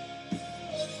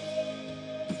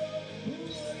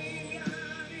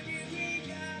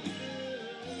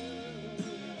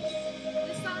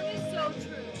 This song is so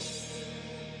true.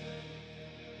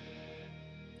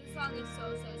 This song is so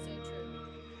true.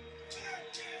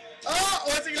 Oh,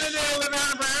 what's he gonna do? Live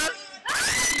on a prayer?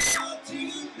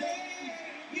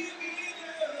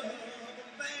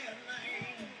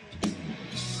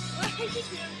 What are you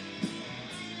doing?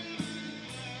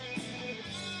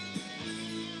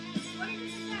 What are you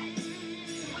saying?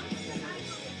 What is the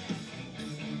title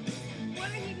of this? What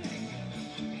are you doing?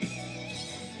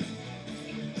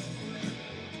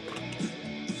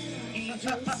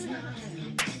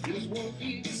 Just want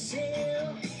you to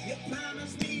sell. You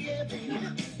promised me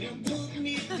everything. You put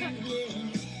me through it.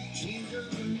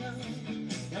 Jesus enough.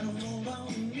 And hold on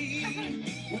to me.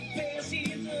 When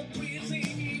passes a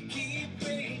prison, you keep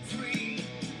me free.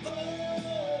 Oh,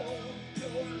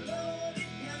 your Lord is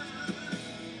God.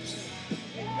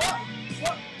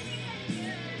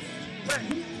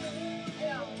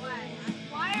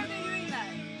 Why are they doing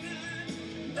that?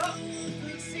 No one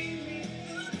could see me.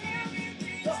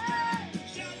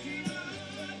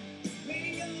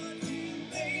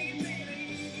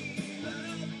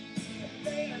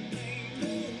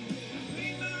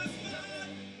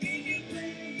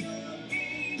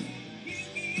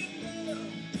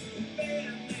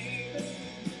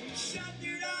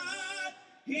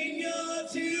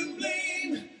 To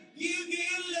blame, you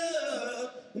get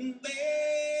love, baby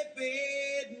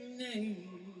name.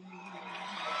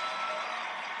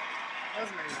 That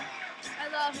was amazing. I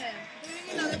love him.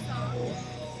 Doing another song.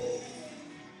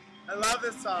 I love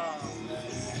this song.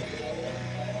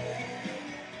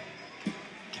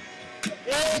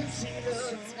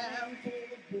 Until time for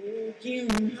the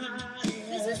broken hearted.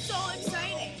 This is so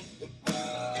exciting.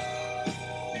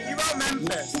 He wrote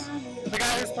Memphis. The guy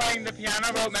who's playing the piano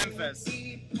wrote Memphis.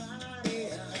 You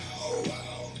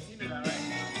knew that, right?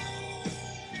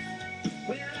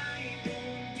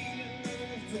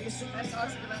 That's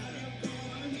awesome.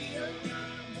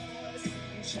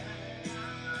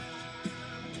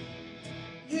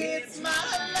 It's my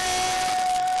love.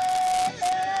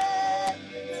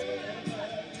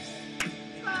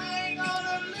 I ain't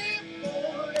gonna live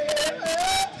forever.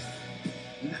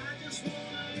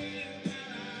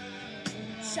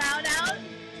 Shout out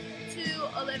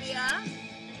to Olivia.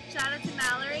 Shout out to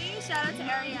Mallory. Shout out to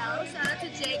Ariel. Shout out to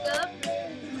Jacob.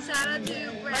 Shout out to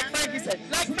Like Brandon. Frankie said.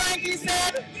 Like Frankie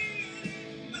said.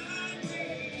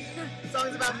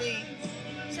 Song's about me.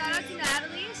 Shout out to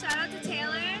Natalie. Shout out to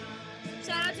Taylor.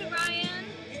 Shout out to Ryan.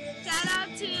 Shout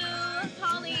out to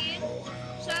Pauline.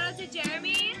 Shout out to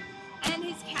Jeremy and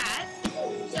his cat.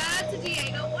 Shout out to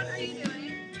Diego. What are you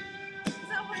doing?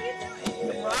 So what are you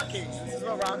doing? I'm rocking. This is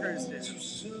what rockers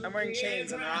do. I'm wearing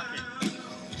chains and rocking.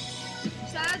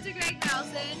 Shout out to Greg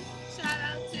Nelson. Shout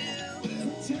out to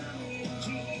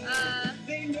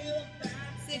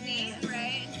Sydney,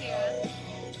 Ray, and Kira.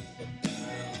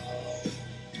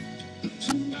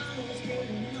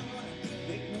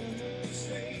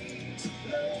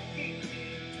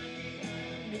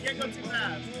 You can't go too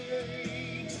fast.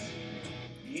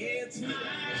 It's not.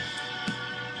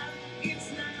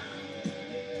 It's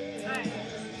not. Alright.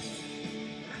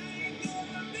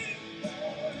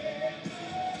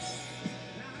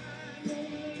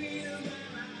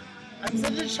 I'm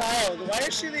such a child. Why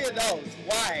is she the adult?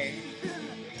 Why?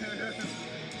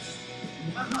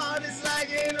 My heart is like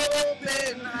an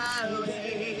open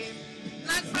highway.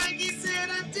 Like Frankie said,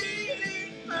 I did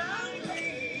it my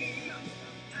way.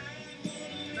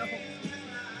 No.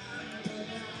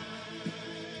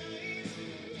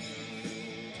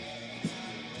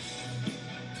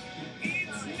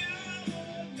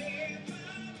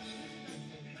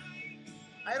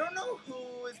 I don't know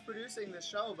who is producing the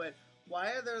show, but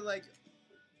why are there like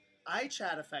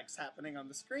iChat effects happening on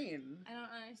the screen? I don't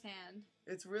understand.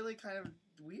 It's really kind of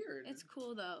weird. It's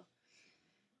cool though.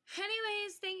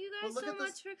 Anyways, thank you guys Well, look so at much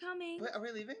this- for coming. Wait, are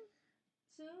we leaving?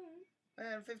 Soon.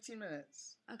 In 15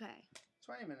 minutes. Okay.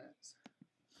 20 minutes.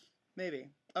 Maybe.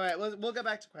 All right, we'll get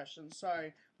back to questions.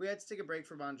 Sorry. We had to take a break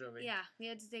for Bon Jovi. Yeah, we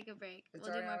had to take a break. It's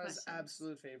we'll do more Ariana's questions.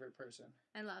 absolute favorite person.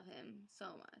 I love him so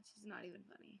much. He's not even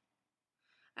funny.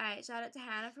 Alright, shout out to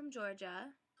Hannah from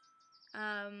Georgia.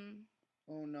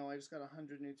 Oh no, I just got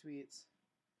 100 new tweets.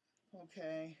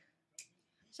 Okay.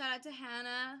 Shout out to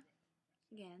Hannah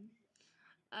again.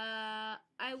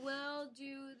 I will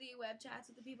do the web chats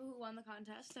with the people who won the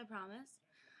contest, I promise.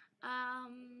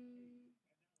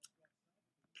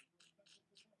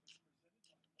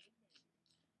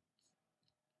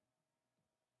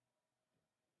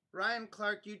 Ryan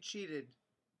Clark, you cheated.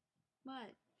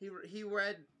 What? He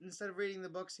read, instead of reading the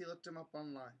books, he looked them up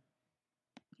online.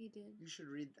 He did. You should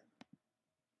read them.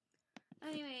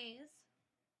 Anyways,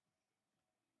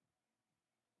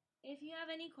 if you have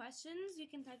any questions, you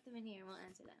can type them in here and we'll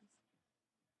answer them.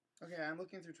 Okay, I'm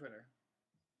looking through Twitter.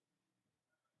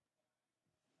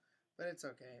 But it's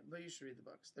okay. But you should read the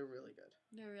books. They're really good.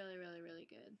 They're really, really, really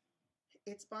good.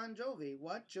 It's Bon Jovi.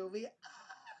 What? Jovi?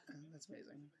 Ah! That's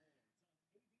amazing.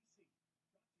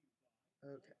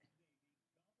 Okay.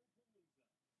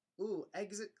 Ooh,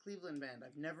 Exit Cleveland Band.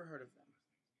 I've never heard of them.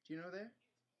 Do you know there?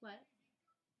 What?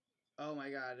 Oh my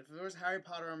god. If there was Harry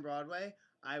Potter on Broadway,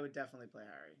 I would definitely play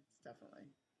Harry. Definitely.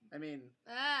 I mean,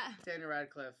 Daniel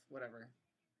Radcliffe, whatever.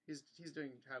 He's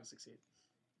doing How to Succeed.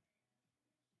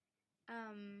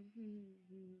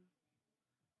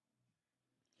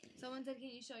 Someone said, can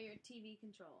you show your TV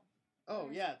control? Oh,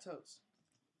 yeah, totes.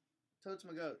 Totes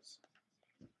my goats.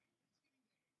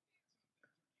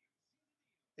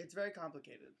 It's very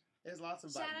complicated. There's lots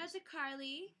of buttons. Shout out to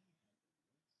Carly.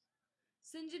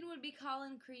 St. John would be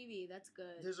Colin Creevy. That's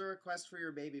good. There's a request for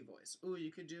your baby voice. Ooh,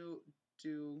 you could do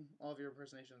all of your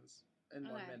impersonations in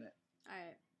 1 minute.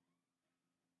 Alright.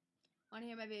 Want to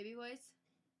hear my baby voice?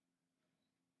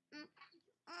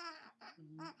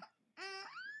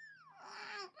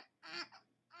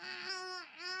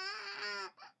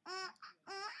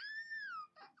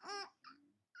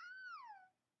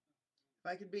 If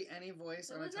I could be any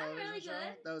voice on a Was that television really show,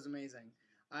 good? that was amazing.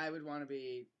 I would want to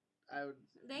be.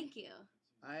 Thank you.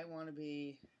 I want to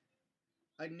be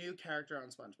a new character on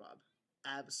SpongeBob.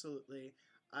 Absolutely.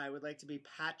 I would like to be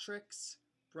Patrick's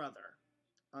brother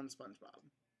on SpongeBob.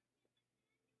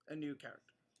 A new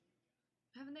character.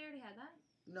 Haven't they already had that?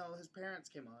 No, his parents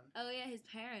came on. Oh yeah, his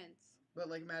parents. But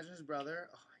like, imagine his brother.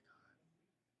 Oh my god,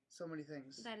 so many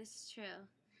things. That is true.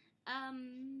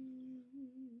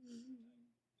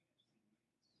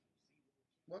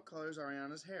 What color is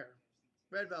Ariana's hair?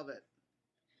 Red velvet.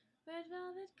 Red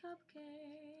velvet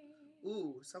cupcake.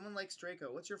 Ooh, someone likes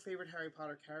Draco. What's your favorite Harry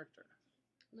Potter character?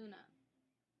 Luna.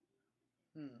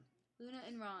 Hmm. Luna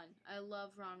and Ron. I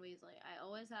love Ron Weasley. I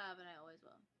always have and I always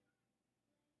will.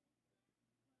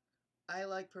 I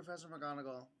like Professor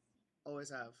McGonagall. Always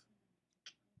have.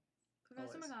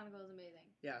 Professor Always. McGonagall is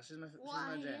amazing. Yeah, she's my jam.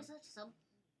 Why is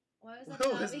that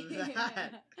What was Dobby?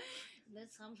 that?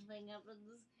 There's something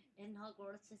happens in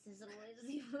Hogwarts. This is always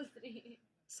evil 3.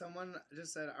 Someone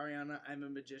just said, Ariana, I'm a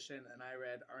magician, and I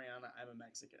read, Ariana, I'm a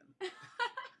Mexican.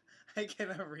 I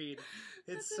cannot read.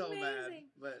 It's That's so bad. amazing.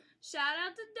 But Shout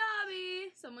out to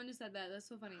Dobby. Someone just said that. That's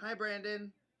so funny. hi,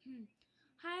 Brandon.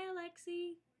 Hi,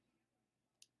 Alexi.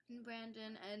 And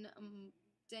Brandon and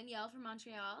Danielle from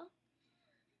Montreal.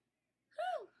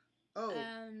 Whew. Oh,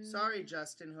 sorry,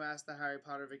 Justin, who asked the Harry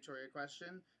Potter Victoria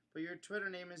question, but your Twitter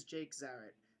name is Jake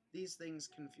Zarrett. These things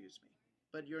confuse me.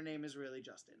 But your name is really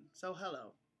Justin. So,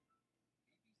 hello.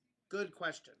 Good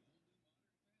question.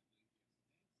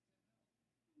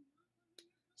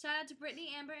 Shout out to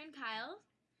Brittany, Amber, and Kyle.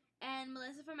 And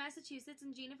Melissa from Massachusetts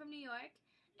and Gina from New York.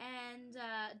 And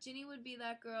Ginny would be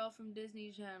that girl from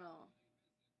Disney Channel.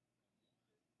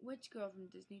 Which girl from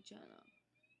Disney Channel?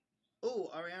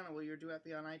 Oh, Ariana, will your duet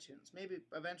be on iTunes? Maybe,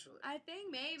 eventually. I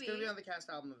think maybe. It's going to be on the cast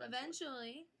album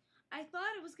eventually. I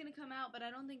thought it was going to come out, but I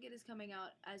don't think it is coming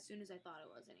out as soon as I thought it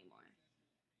was anymore.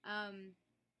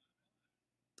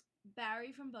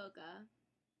 Barry from Boca.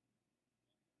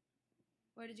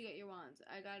 Where did you get your wands?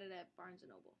 I got it at Barnes &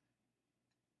 Noble.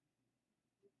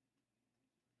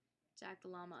 Jack the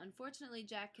Llama. Unfortunately,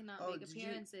 Jack cannot make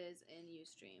appearances in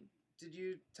Ustream. Did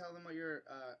you tell them what your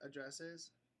address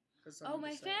is? Oh,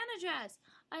 my fan address!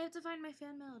 I have to find my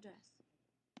fan mail address.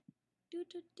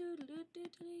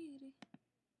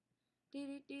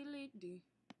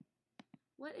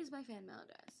 What is my fan mail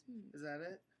address? Is that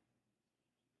it?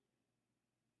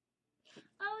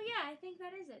 Oh, yeah, I think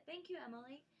that is it. Thank you,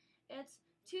 Emily. It's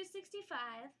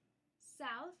 265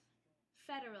 South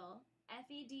Federal,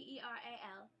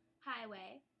 Federal,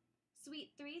 Highway,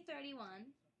 Suite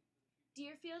 331,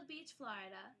 Deerfield Beach,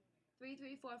 Florida,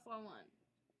 33441.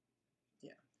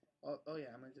 Yeah. Oh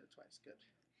yeah, I'm going to do it twice. Good.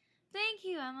 Thank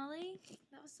you, Emily.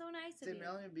 That was so nice of you.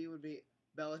 Danielle B would be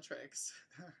Bellatrix.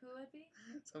 Who would be?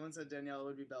 Someone said Danielle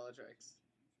would be Bellatrix.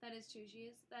 That is true.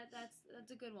 She is. That's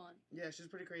a good one. Yeah, she's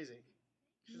pretty crazy.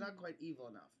 She's not quite evil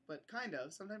enough, but kind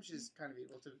of. Sometimes she's kind of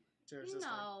evil to her sister.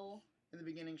 No. In the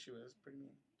beginning, she was pretty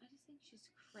mean. She's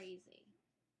crazy.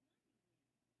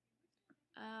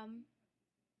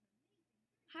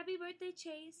 Happy birthday,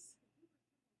 Chase.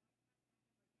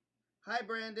 Hi,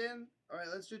 Brandon. All right,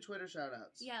 let's do Twitter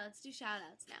shout-outs. Yeah, let's do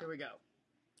shout-outs now. Here we go.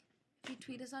 If you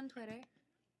tweet us on Twitter,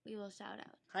 we will shout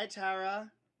out. Hi,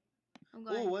 Tara. I'm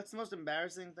going. Ooh, what's the most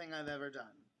embarrassing thing I've ever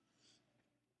done?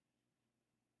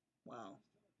 Wow.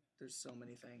 There's so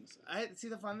many things. See,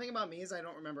 the fun thing about me is I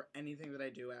don't remember anything that I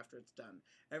do after it's done.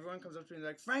 Everyone comes up to me and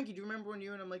they're like, Frankie, do you remember when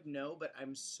you... And I'm like, no, but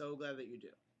I'm so glad that you do.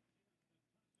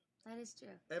 That is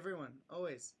true. Everyone.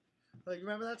 Always. Like,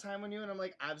 remember that time when you... And I'm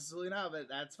like, absolutely not, but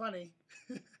that's funny.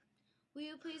 Will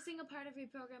you please sing a part of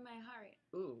Reprogram My Heart?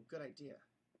 Ooh, good idea.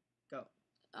 Go.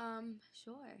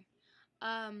 Sure.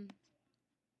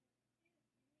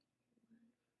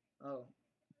 Oh.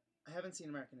 I haven't seen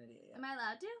American Idiot yet. Am I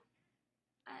allowed to?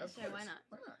 Of Sure, why course. not?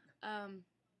 Why not?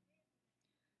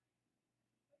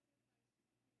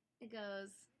 It goes,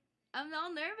 I'm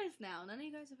all nervous now. None of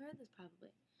you guys have heard this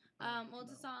probably. Well,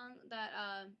 it's a song that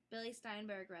Billy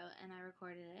Steinberg wrote, and I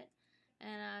recorded it.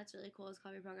 And it's really cool. It's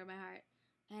called Reprogram My Heart.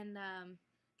 And,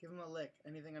 Give him a lick.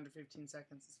 Anything under 15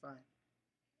 seconds is fine.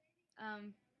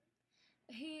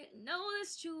 He know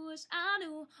this true, wish I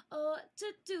knew what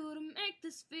to do to make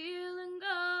this feeling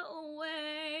go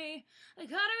away. I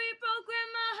gotta reprogram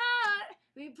my heart,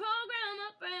 reprogram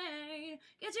my brain,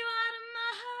 get you out of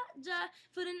my hard drive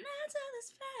for the night of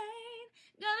this pain.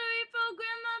 Gotta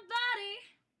reprogram my body,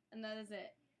 and that is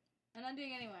it. I'm not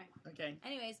doing anymore. Okay.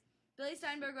 Anyways, Billy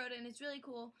Steinberg wrote it, and it's really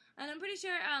cool. And I'm pretty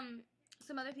sure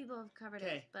some other people have covered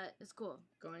it, but it's cool.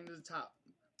 Going to the top.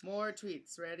 More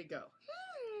tweets. Ready, go.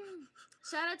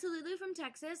 Shout out to Lulu from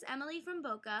Texas, Emily from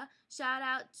Boca. Shout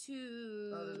out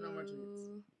to... Oh, there's no more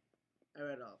tweets. I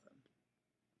read all of them.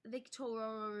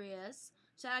 Victorious.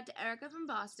 Shout out to Erica from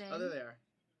Boston. Oh, there they are.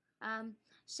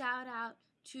 Shout out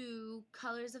to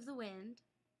Colors of the Wind.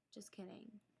 Just kidding.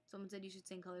 Someone said you should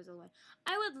sing Colors of the Wind.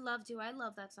 I would love to. I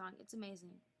love that song. It's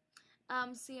amazing.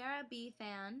 Sierra B.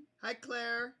 Fan. Hi,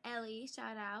 Claire. Ellie,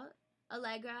 shout out.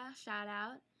 Allegra, shout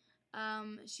out.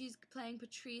 She's playing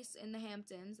Patrice in the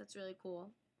Hamptons. That's really cool.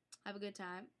 Have a good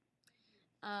time.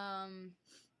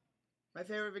 My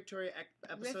favorite Victoria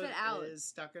episode is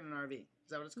Stuck in an RV. Is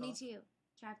that what it's called? Me too.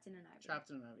 Trapped in an RV. Trapped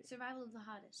in an RV. Survival of the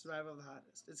Hottest. Survival of the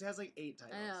Hottest. It has like 8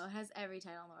 titles. I know. It has every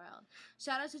title in the world.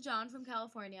 Shout out to John from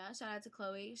California. Shout out to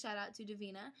Chloe. Shout out to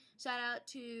Davina. Shout out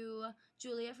to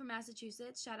Julia from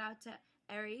Massachusetts. Shout out to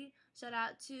Ari. Shout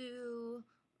out to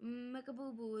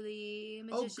Mikabubu, the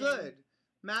magician. Oh, good.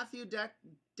 Matthew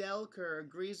Delker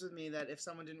agrees with me that if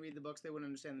someone didn't read the books, they wouldn't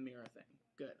understand the mirror thing.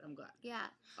 Good, I'm glad. Yeah.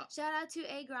 Shout out to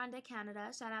A Grande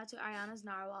Canada. Shout out to Ariana's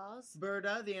Narwhals.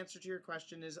 Berta, the answer to your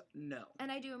question is no.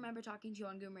 And I do remember talking to you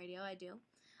on Goom Radio. I do.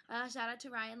 Shout out to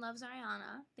Ryan Loves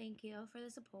Ariana. Thank you for the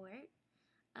support.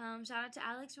 Shout out to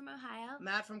Alex from Ohio.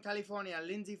 Matt from California.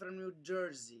 Lindsay from New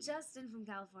Jersey. Justin from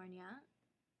California.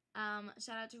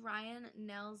 Shout out to Ryan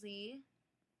Nelzy.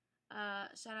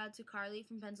 Shout out to Carly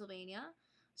from Pennsylvania.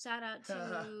 Shout out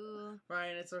to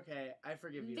Ryan, it's okay. I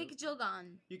forgive you. Vic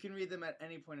Jilgon. You can read them at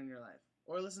any point in your life.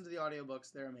 Or listen to the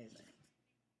audiobooks. They're amazing.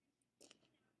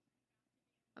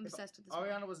 I'm obsessed with this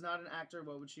Ariana one. was not an actor,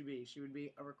 what would she be? She would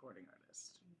be a recording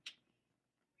artist.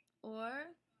 Or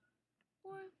a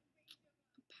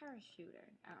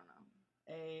parachuter. I don't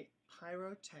know. A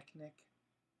pyrotechnic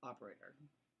operator.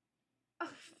 Can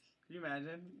you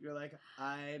imagine? You're like,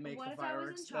 I make the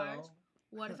fireworks go.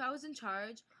 What if I was in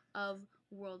charge of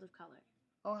World of Color?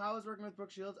 Oh, how was working with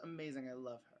Brooke Shields? Amazing. I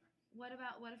love her. What if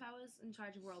I was in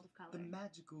charge of World of Color? The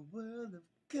magical world of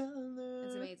color.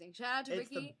 That's amazing. Shout out to It's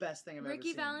the best thing I've ever seen.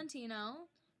 Ricky Valentino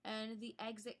and the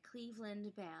Exit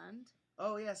Cleveland Band.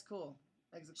 Oh, yes, cool.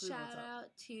 Exit Cleveland. Shout out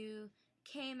to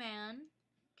K-Man,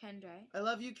 Kendre. I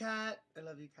love you, Kat. I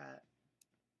love you, Kat.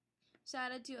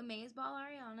 Shout out to Amazeball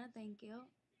Ariana. Thank you.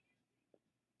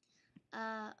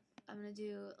 I'm gonna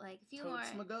do like a few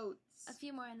Totes my goats. a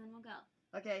few more, and then we'll go.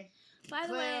 Okay. By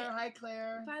the Claire, way, hi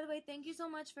Claire. By the way, thank you so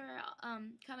much for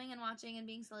coming and watching and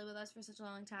being silly with us for such a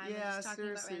long time. Yeah, and just talking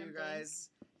seriously, about you random guys.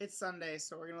 It's Sunday,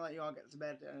 so we're gonna let you all get to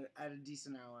bed at a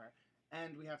decent hour,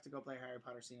 and we have to go play Harry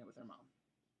Potter Scene It with our mom.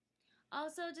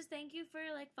 Also, just thank you for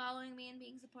like following me and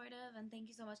being supportive, and thank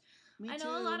you so much. Me I too.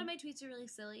 know a lot of my tweets are really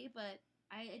silly, but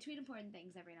I tweet important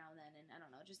things every now and then, and I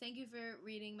don't know. Just thank you for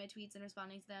reading my tweets and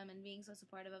responding to them and being so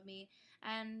supportive of me.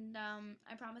 And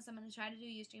I promise I'm going to try to do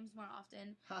Ustreams more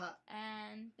often.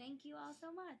 And thank you all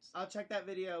so much. I'll check that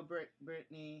video,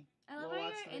 Brittany. I love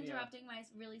how you're interrupting my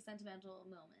really sentimental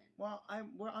moment. Well,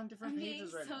 we're on different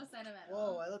pages right now. I'm being so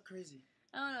sentimental. Whoa, I look crazy.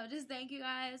 I don't know. Just thank you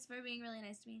guys for being really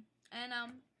nice to me. And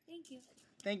thank you.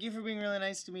 Thank you for being really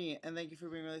nice to me, and thank you for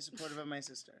being really supportive of my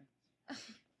sister.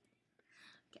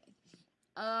 Okay.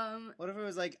 What if it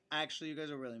was like, actually, you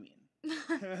guys are really mean?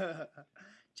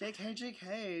 JK,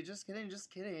 JK. Just kidding, just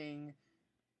kidding.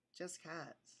 Just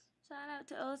cats. Shout out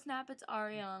to Oh Snap, it's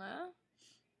Ariana.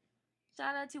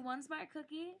 Shout out to One Smart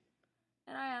Cookie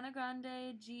and Ariana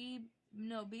Grande,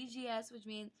 BGS, which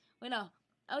means,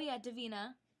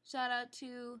 Davina. Shout out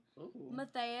to Ooh.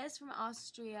 Matthias from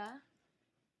Austria.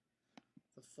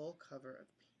 The full cover of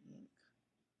Pink.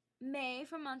 May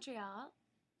from Montreal.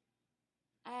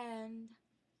 And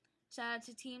shout out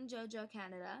to Team JoJo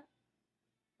Canada.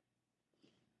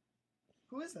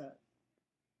 Who is that?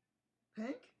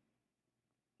 Pink?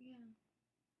 Yeah.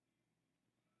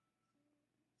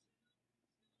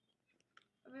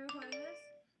 Are we recording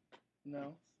this?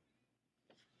 No.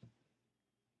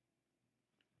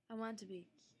 I want to be.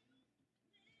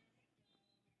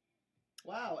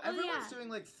 Wow, Oh, everyone's yeah. doing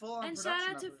like full on And production. shout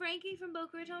out to numbers. Frankie from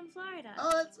Boca Raton, Florida.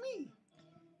 Oh, that's me.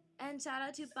 And shout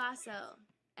out to Basso.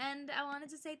 And I wanted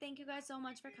to say thank you guys so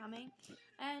much for coming.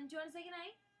 And do you want to say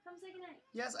goodnight? Come say goodnight.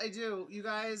 Yes, I do. You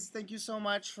guys, thank you so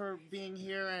much for being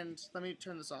here. And let me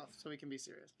turn this off so we can be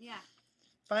serious. Yeah.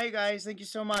 Bye, guys. Thank you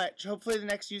so much. Hopefully the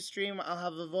next Ustream I'll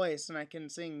have a voice and I can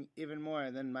sing even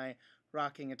more than my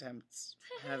rocking attempts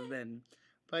have been.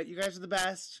 But you guys are the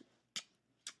best.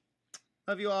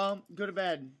 Love you all. Go to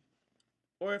bed.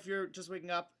 Or if you're just waking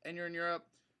up and you're in Europe,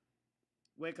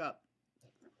 wake up.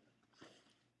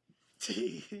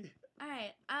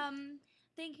 Alright.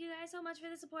 Thank you guys so much for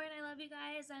the support. I love you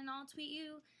guys. And I'll tweet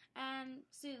you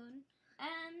soon.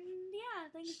 And yeah,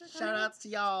 thank you for coming. Shout outs to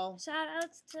y'all. Shout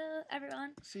outs to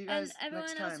everyone. See you guys and everyone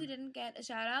next else time. who didn't get a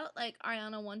shout out, like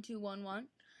Ariana1211.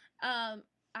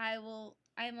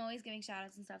 I'm always giving shout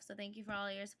outs and stuff, so thank you for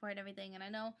all your support and everything. And I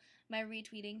know my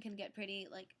retweeting can get pretty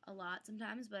like a lot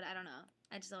sometimes, but I don't know.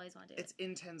 I just always want to do It's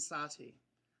intensati.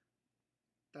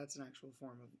 That's an actual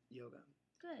form of yoga.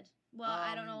 Good. Well,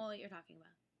 I don't know what you're talking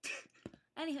about.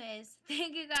 Anyways,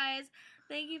 thank you guys.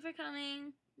 Thank you for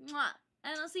coming. Mwah.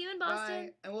 And I'll see you in Boston.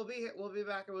 Bye. And we'll be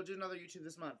back, and we'll do another YouTube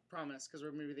this month. Promise, because we're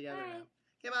going to be together Bye. now.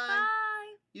 Okay, bye.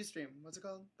 Bye. Ustream. What's it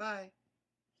called? Bye.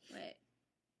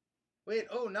 Wait.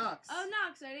 Oh, Knox. Oh,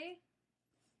 Knox, ready?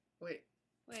 Wait.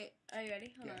 Are you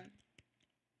ready? Hold Yeah. on.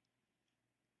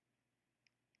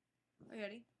 Are you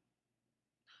ready?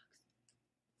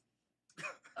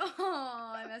 Knox.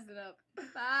 Oh, I messed it up.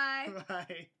 Bye.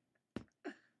 Bye.